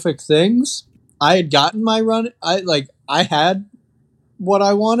specific things. I had gotten my run. I had what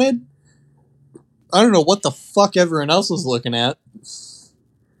I wanted. I don't know what the fuck everyone else was looking at.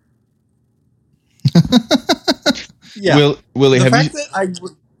 Yeah, Willie, the have fact you?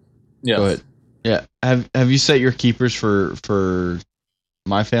 that yeah, Go ahead. Yeah, have you set your keepers for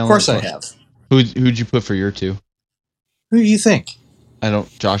my family? of course I have. Who'd you put for your two? Who do you think?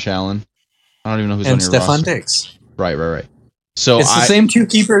 Josh Allen. I don't even know who's And on your Stephon roster. Diggs. Right. So It's the same two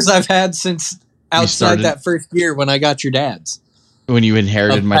keepers I've had since outside started- that first year when I got your dad's. when you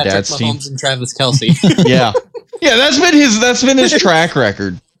inherited my Patrick dad's team. Mahomes and Travis Kelce. Yeah, that's been his track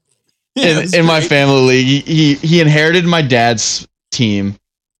record in my family league. He inherited my dad's team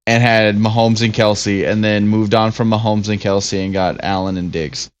and had Mahomes and Kelce, and then moved on from Mahomes and Kelce and got Allen and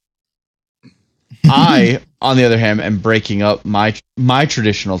Diggs. I, on the other hand, am breaking up my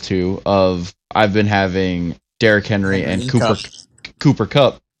traditional two of I've been having Derrick Henry and Cooper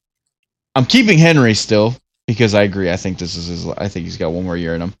Kupp. I'm keeping Henry still because I agree. I think I think he's got one more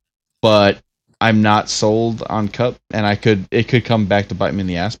year in him, but I'm not sold on Kupp, and it could come back to bite me in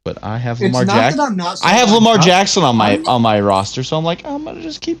the ass. But I have Lamar Jackson. I have Lamar Jackson on my roster, so I'm like, I'm gonna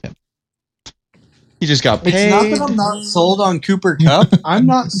just keep him. He just got paid. It's not that I'm not sold on Cooper Kupp. I'm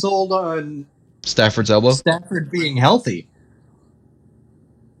not sold on Stafford's elbow. Stafford being healthy.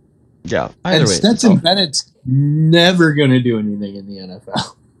 Yeah, and Stetson Bennett's never going to do anything in the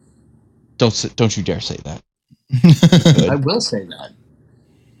NFL. Don't you dare say that. I will say that.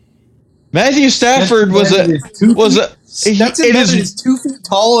 Matthew Stafford Stetson Bennett is 2 feet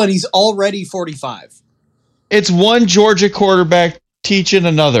tall and he's already 45. It's one Georgia quarterback teaching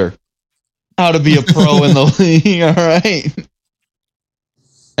another how to be a pro in the league. All right.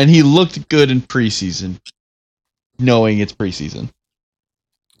 And he looked good in preseason, knowing it's preseason.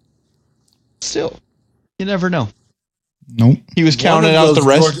 Still, you never know. Nope. He was counting out the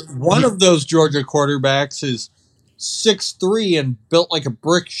rest. One of those Georgia quarterbacks is 6'3" and built like a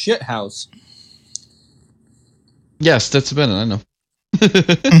brick shit house. Yes, that's Bennett. I know.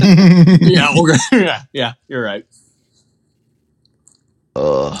 Yeah, you're right.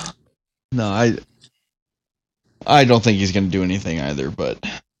 No, I don't think he's going to do anything either, but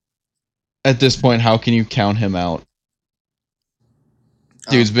at this point, how can you count him out?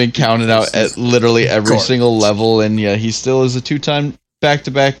 Dude's been counted out at literally every single level, and yeah, he still is a 2-time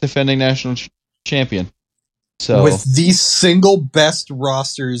back-to-back defending national champion. So with the single best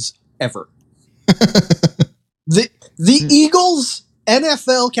rosters ever. The Eagles'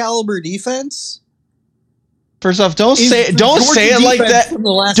 NFL caliber defense. First off, don't say it like that. From the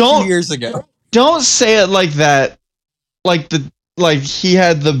last 2 years ago. Don't say it like that. Like he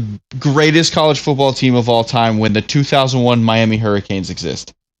had the greatest college football team of all time when the 2001 Miami Hurricanes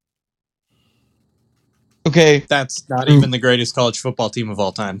exist. Okay, that's not even the greatest college football team of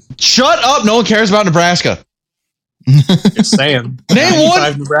all time. Shut up! No one cares about Nebraska. Just saying. Name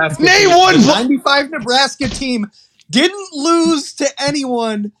one. The 95 Nebraska team didn't lose to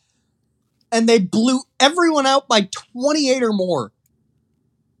anyone, and they blew everyone out by 28 or more.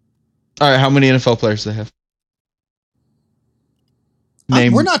 All right, how many NFL players do they have?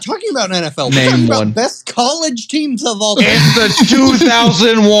 We're not talking about NFL. We're talking about best college teams of all time. It's the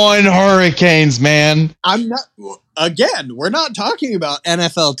 2001 Hurricanes, man. We're not talking about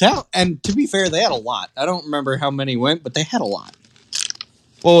NFL talent. And to be fair, they had a lot. I don't remember how many went, but they had a lot.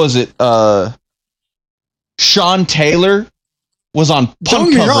 What was it? Sean Taylor was on punt coverage.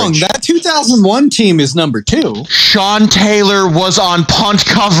 Don't get me wrong, that 2001 team is number 2. Sean Taylor was on punt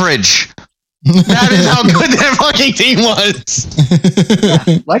coverage. That is how good that fucking team was.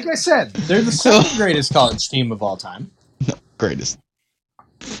 Yeah, like I said, they're the second greatest college team of all time. Greatest.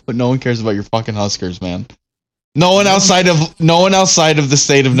 But no one cares about your fucking Huskers, man. No one outside of the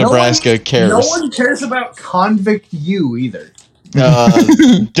state of Nebraska cares. No one cares about Convict U either.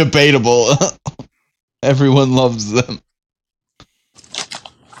 Debatable. Everyone loves them.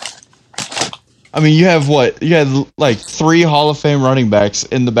 I mean, you have what? You had like 3 Hall of Fame running backs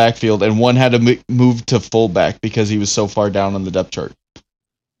in the backfield, and one had to move to fullback because he was so far down on the depth chart.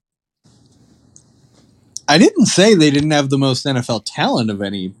 I didn't say they didn't have the most NFL talent of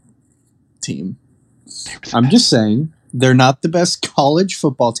any team. I'm just saying they're not the best college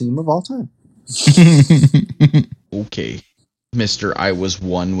football team of all time. Okay, Mr. I was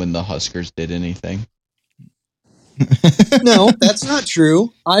 1 when the Huskers did anything. No, that's not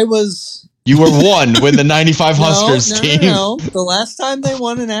true. You were 1 when the 95 Huskers team. No. The last time they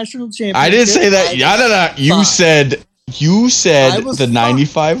won a national championship. I didn't say that. You said the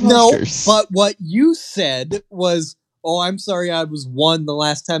 95 Huskers. No, but what you said was, I'm sorry, I was 1 the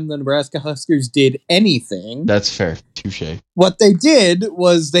last time the Nebraska Huskers did anything. That's fair. Touche. What they did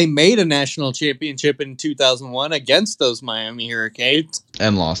was they made a national championship in 2001 against those Miami Hurricanes.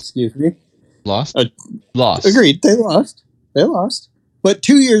 And lost. Excuse me. Lost? Uh, Lost. Agreed. They lost. But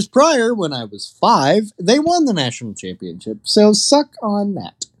 2 years prior, when I was 5, they won the national championship. So suck on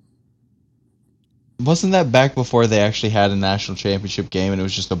that. Wasn't that back before they actually had a national championship game and it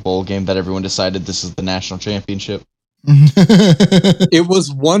was just a bowl game that everyone decided this is the national championship? It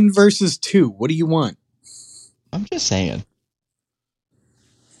was 1 versus 2. What do you want? I'm just saying.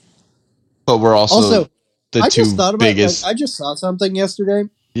 But we're also the two biggest. I just saw something yesterday.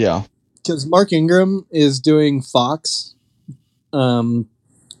 Yeah. Because Mark Ingram is doing Fox's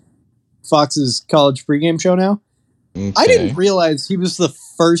college pregame show now. Okay. I didn't realize he was the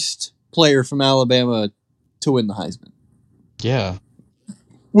first player from Alabama to win the Heisman. Yeah.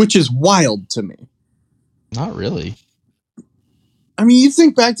 Which is wild to me. Not really. I mean, you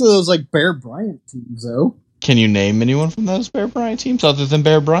think back to those like Bear Bryant teams, though. Can you name anyone from those Bear Bryant teams other than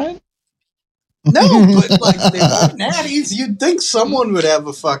Bear Bryant? No, but like they were natties. You'd think someone would have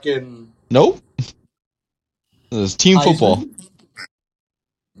a fucking Nope. It was team Heisman. football.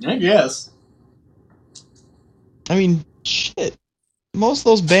 I guess. I mean, shit. Most of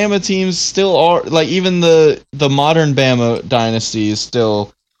those Bama teams still are, like, even the modern Bama dynasty is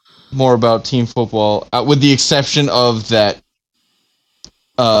still more about team football, with the exception of that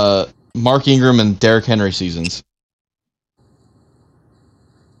Mark Ingram and Derrick Henry seasons.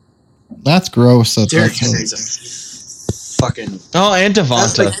 That's gross. Derrick Henry's a fucking... Oh, and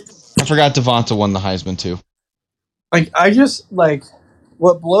Devonta. Like, I forgot Devonta won the Heisman, too. like, I just, like,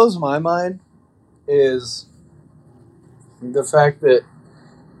 what blows my mind is the fact that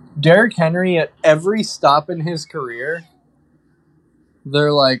Derrick Henry, at every stop in his career,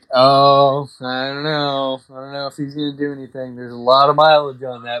 they're like, oh, I don't know if he's going to do anything. There's a lot of mileage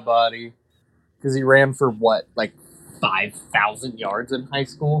on that body. Because he ran for, what, like 5,000 yards in high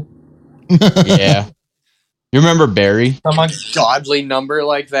school? Yeah. You remember Barry? Some ungodly number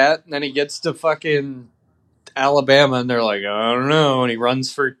like that, and then he gets to fucking Alabama, and they're like, I don't know, and he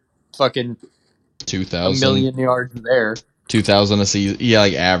runs for fucking 2,000. a million yards there. 2,000 a season. Yeah,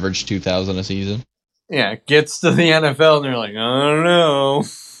 like average 2,000 a season. Yeah, gets to the NFL, and they're like, I don't know.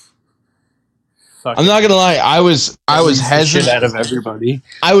 I'm not gonna lie, I was hesitant. Shit out of everybody.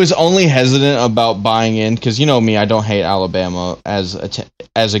 I was only hesitant about buying in because you know me, I don't hate Alabama as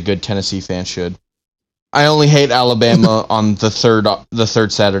a good Tennessee fan should. I only hate Alabama on the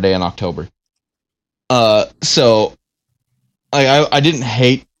third Saturday in October. So I didn't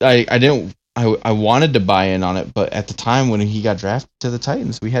hate. I wanted to buy in on it, but at the time when he got drafted to the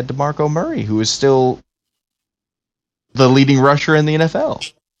Titans, we had DeMarco Murray, who is still the leading rusher in the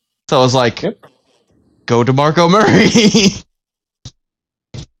NFL. So I was like, yep. Go DeMarco Murray.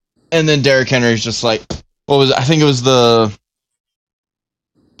 And then Derrick Henry's just like, what was it? I think it was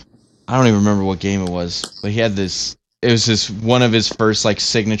I don't even remember what game it was, but he had this. It was one of his first like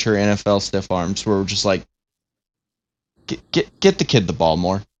signature NFL stiff arms, where we're just like, get the kid the ball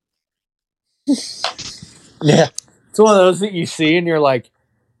more. Yeah, it's one of those that you see and you're like,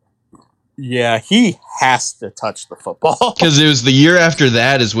 yeah, he has to touch the football. Because it was the year after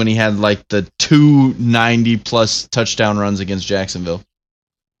that is when he had like the 290+ touchdown runs against Jacksonville.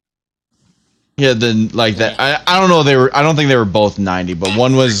 Yeah, then like that. I don't know. I don't think they were both 90, but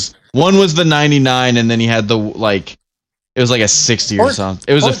one was the 99, and then he had the like. It was like a 60 or something.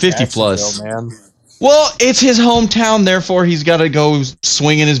 It was a 50+. Man. Well, it's his hometown, therefore he's got to go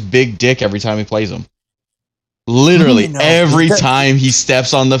swinging his big dick every time he plays them. Literally, every time he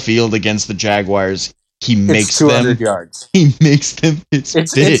steps on the field against the Jaguars, he makes 200 yards. He makes them his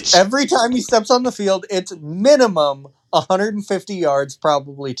bitch. It's every time he steps on the field, it's minimum 150 yards,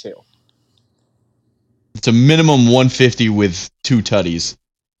 probably 2. It's a minimum 150 with 2 tutties.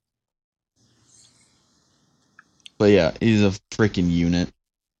 But yeah, he's a freaking unit.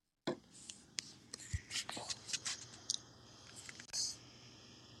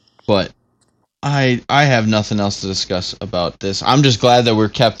 But I have nothing else to discuss about this. I'm just glad that we're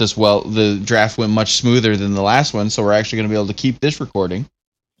kept this well. The draft went much smoother than the last one, so we're actually going to be able to keep this recording.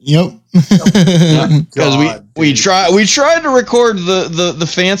 Yep. Because we tried to record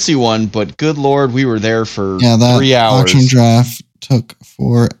the fancy one, but good lord, we were there for 3 hours. Auction draft took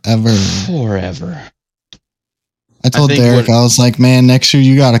forever. I told Derek, I was like, man, next year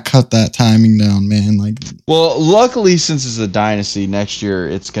you got to cut that timing down, man. Like, well, luckily, since it's a dynasty, next year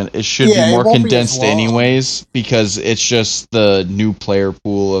it should be more condensed anyways, because it's just the new player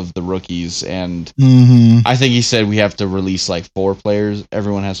pool of the rookies, and I think he said we have to release like 4 players.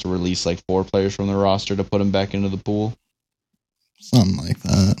 Everyone has to release like 4 players from the roster to put them back into the pool. Something like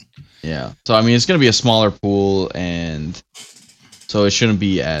that. Yeah. So I mean, it's going to be a smaller pool, and so it shouldn't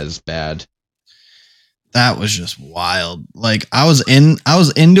be as bad. that was just wild. Like I was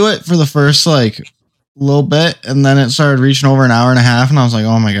into it for the first like little bit, and then it started reaching over an hour and a half, and I was like,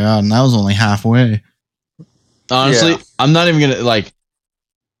 oh my god, and that was only halfway. Honestly, I'm not even gonna like.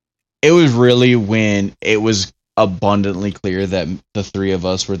 It was really when it was abundantly clear that the three of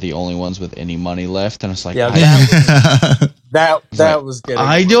us were the only ones with any money left, and it's like, that was getting.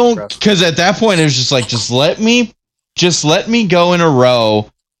 I don't, because at that point it was just like, just let me go in a row,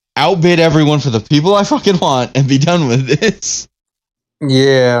 outbid everyone for the people I fucking want, and be done with this.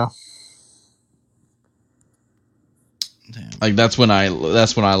 Yeah. Like that's when I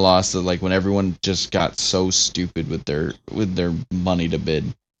lost it. Like when everyone just got so stupid with their money to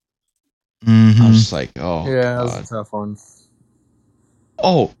bid. Mm-hmm. I was just like, oh yeah, God. That was a tough one.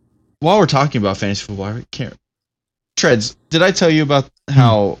 Oh, while we're talking about fantasy football, I can't. Treads, did I tell you about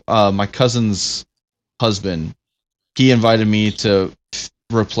how my cousin's husband, he invited me to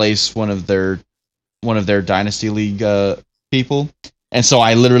replace one of their Dynasty League people? And so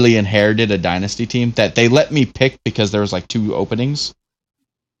I literally inherited a Dynasty team that they let me pick because there was like 2 openings.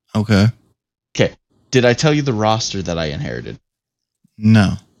 Okay. Did I tell you the roster that I inherited?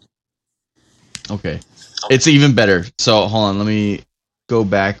 No. Okay. It's even better. So hold on, let me go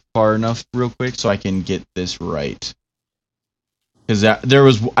back far enough real quick so I can get this right. Because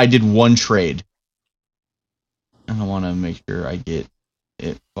I did one trade. And I want to make sure I get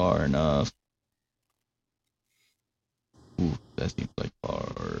it far enough. Ooh, that seems like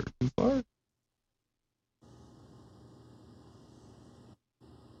too far.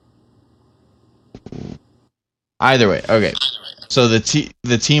 Ooh. Either way, okay. So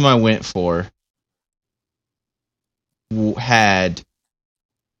the team I went for had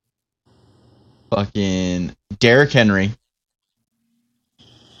fucking Derrick Henry,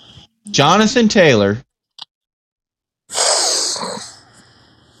 Jonathan Taylor,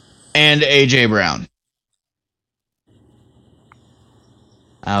 and AJ Brown.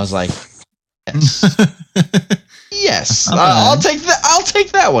 I was like, yes, yes, Okay. I'll take that. I'll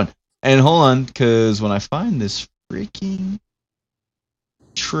take that one. And hold on, because when I find this freaking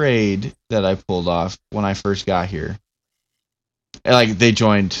trade that I pulled off when I first got here, like they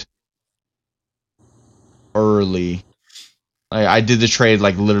joined early. I did the trade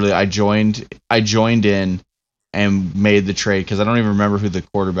like literally. I joined in and made the trade because I don't even remember who the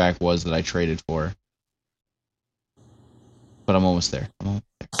quarterback was that I traded for. But I'm almost there.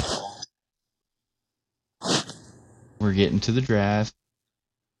 We're getting to the draft.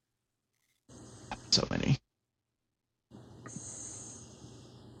 So many.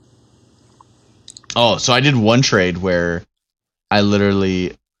 Oh, so I did one trade where I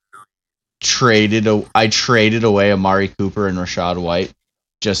literally traded away Amari Cooper and Rashad White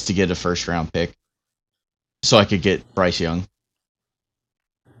just to get a first round pick so I could get Bryce Young.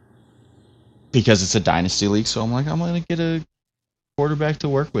 Because it's a dynasty league, so I'm like, I'm going to get a quarterback to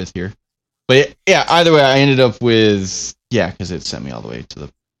work with here. But yeah, either way, I ended up with, because it sent me all the way to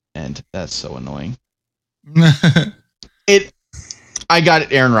the end. That's so annoying. I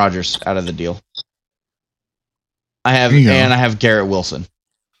got Aaron Rodgers out of the deal. I have Garrett Wilson.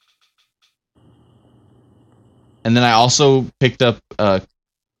 And then I also picked up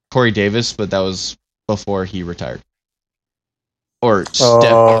Corey Davis, but that was before he retired. Or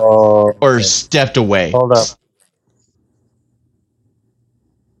stepped away. Hold up.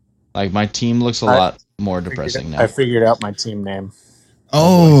 Like my team looks a lot more depressing now. I figured out my team name.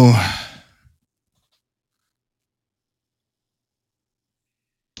 Oh.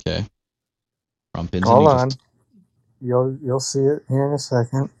 Okay. From Pins Hold and on. Eagles. You'll see it here in a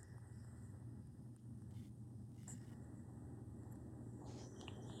second.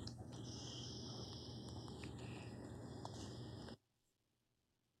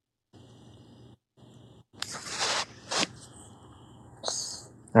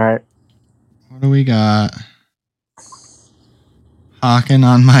 All right. What do we got? Hawking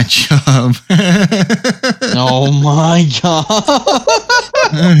on my chub. Oh my god.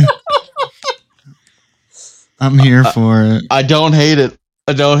 I'm here for it. I don't hate it.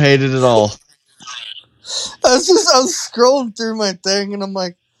 I don't hate it at all. I was scrolling through my thing and I'm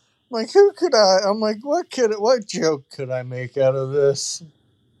like, who could what joke could I make out of this?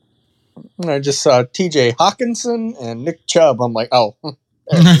 And I just saw TJ Hawkinson and Nick Chubb. I'm like, oh, found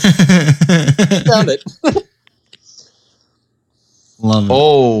it. Love it.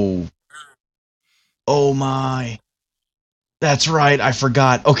 Oh my. That's right. I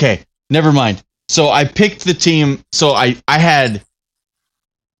forgot. Okay, never mind. So I picked the team. So I had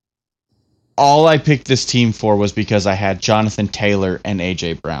all I picked this team for was because I had Jonathan Taylor and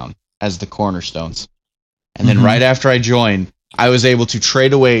AJ Brown as the cornerstones. And then right after I joined, I was able to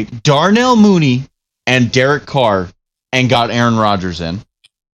trade away Darnell Mooney and Derek Carr and got Aaron Rodgers in.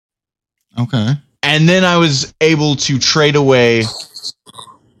 Okay. And then I was able to trade away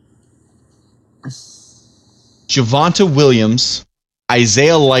Javonte Williams,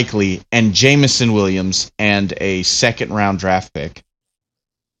 Isaiah Likely, and Jameson Williams, and a second-round draft pick.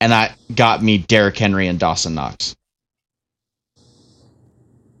 And I got me Derrick Henry and Dawson Knox.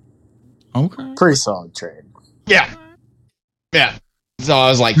 Okay. Pretty solid trade. Yeah. So I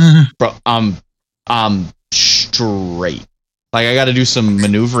was like, bro, I'm straight. Like, I got to do some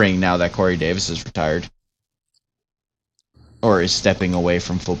maneuvering now that Corey Davis is retired. Or is stepping away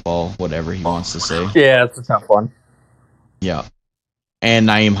from football, whatever he wants to say. Yeah, it's a tough one. Yeah. And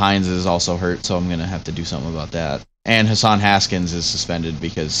Nyheim Hines is also hurt, so I'm going to have to do something about that. And Hassan Haskins is suspended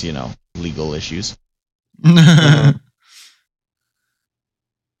because, legal issues.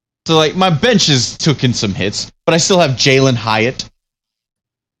 So, like, my bench has taken some hits, but I still have Jalen Hyatt,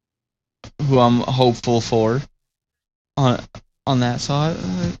 who I'm hopeful for on that side.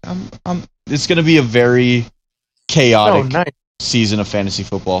 It's going to be a very chaotic season of fantasy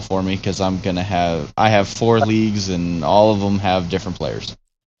football for me because I have 4 leagues and all of them have different players.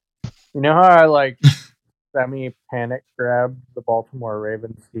 You know how I semi-panic grabbed the Baltimore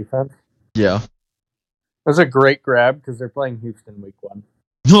Ravens defense? Yeah. It was a great grab because they're playing Houston week 1.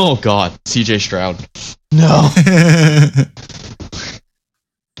 Oh, God. CJ Stroud. No.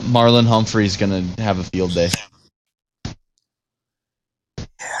 Marlon Humphrey's going to have a field day.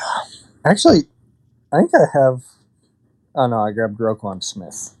 Actually, I think I have... Oh, no, I grabbed Roquan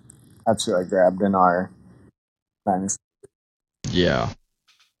Smith. That's who I grabbed in our dynasty. Yeah.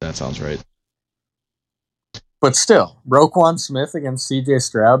 That sounds right. But still, Roquan Smith against CJ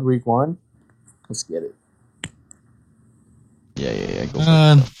Stroud week 1. Let's get it. Yeah. Go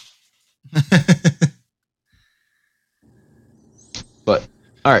for it. But,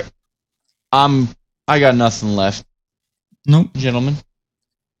 all right. I got nothing left. Nope. Gentlemen.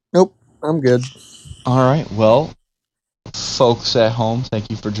 Nope, I'm good. All right. Well, folks at home, thank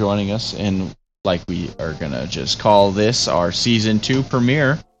you for joining us. And like we are going to just call this our season 2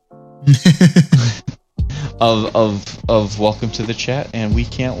 premiere of Welcome to the Chat. And we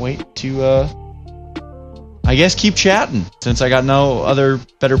can't wait to, I guess, keep chatting since I got no other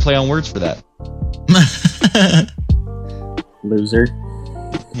better play on words for that. Loser.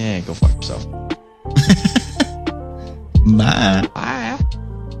 Yeah, go fuck yourself. Bye. Bye.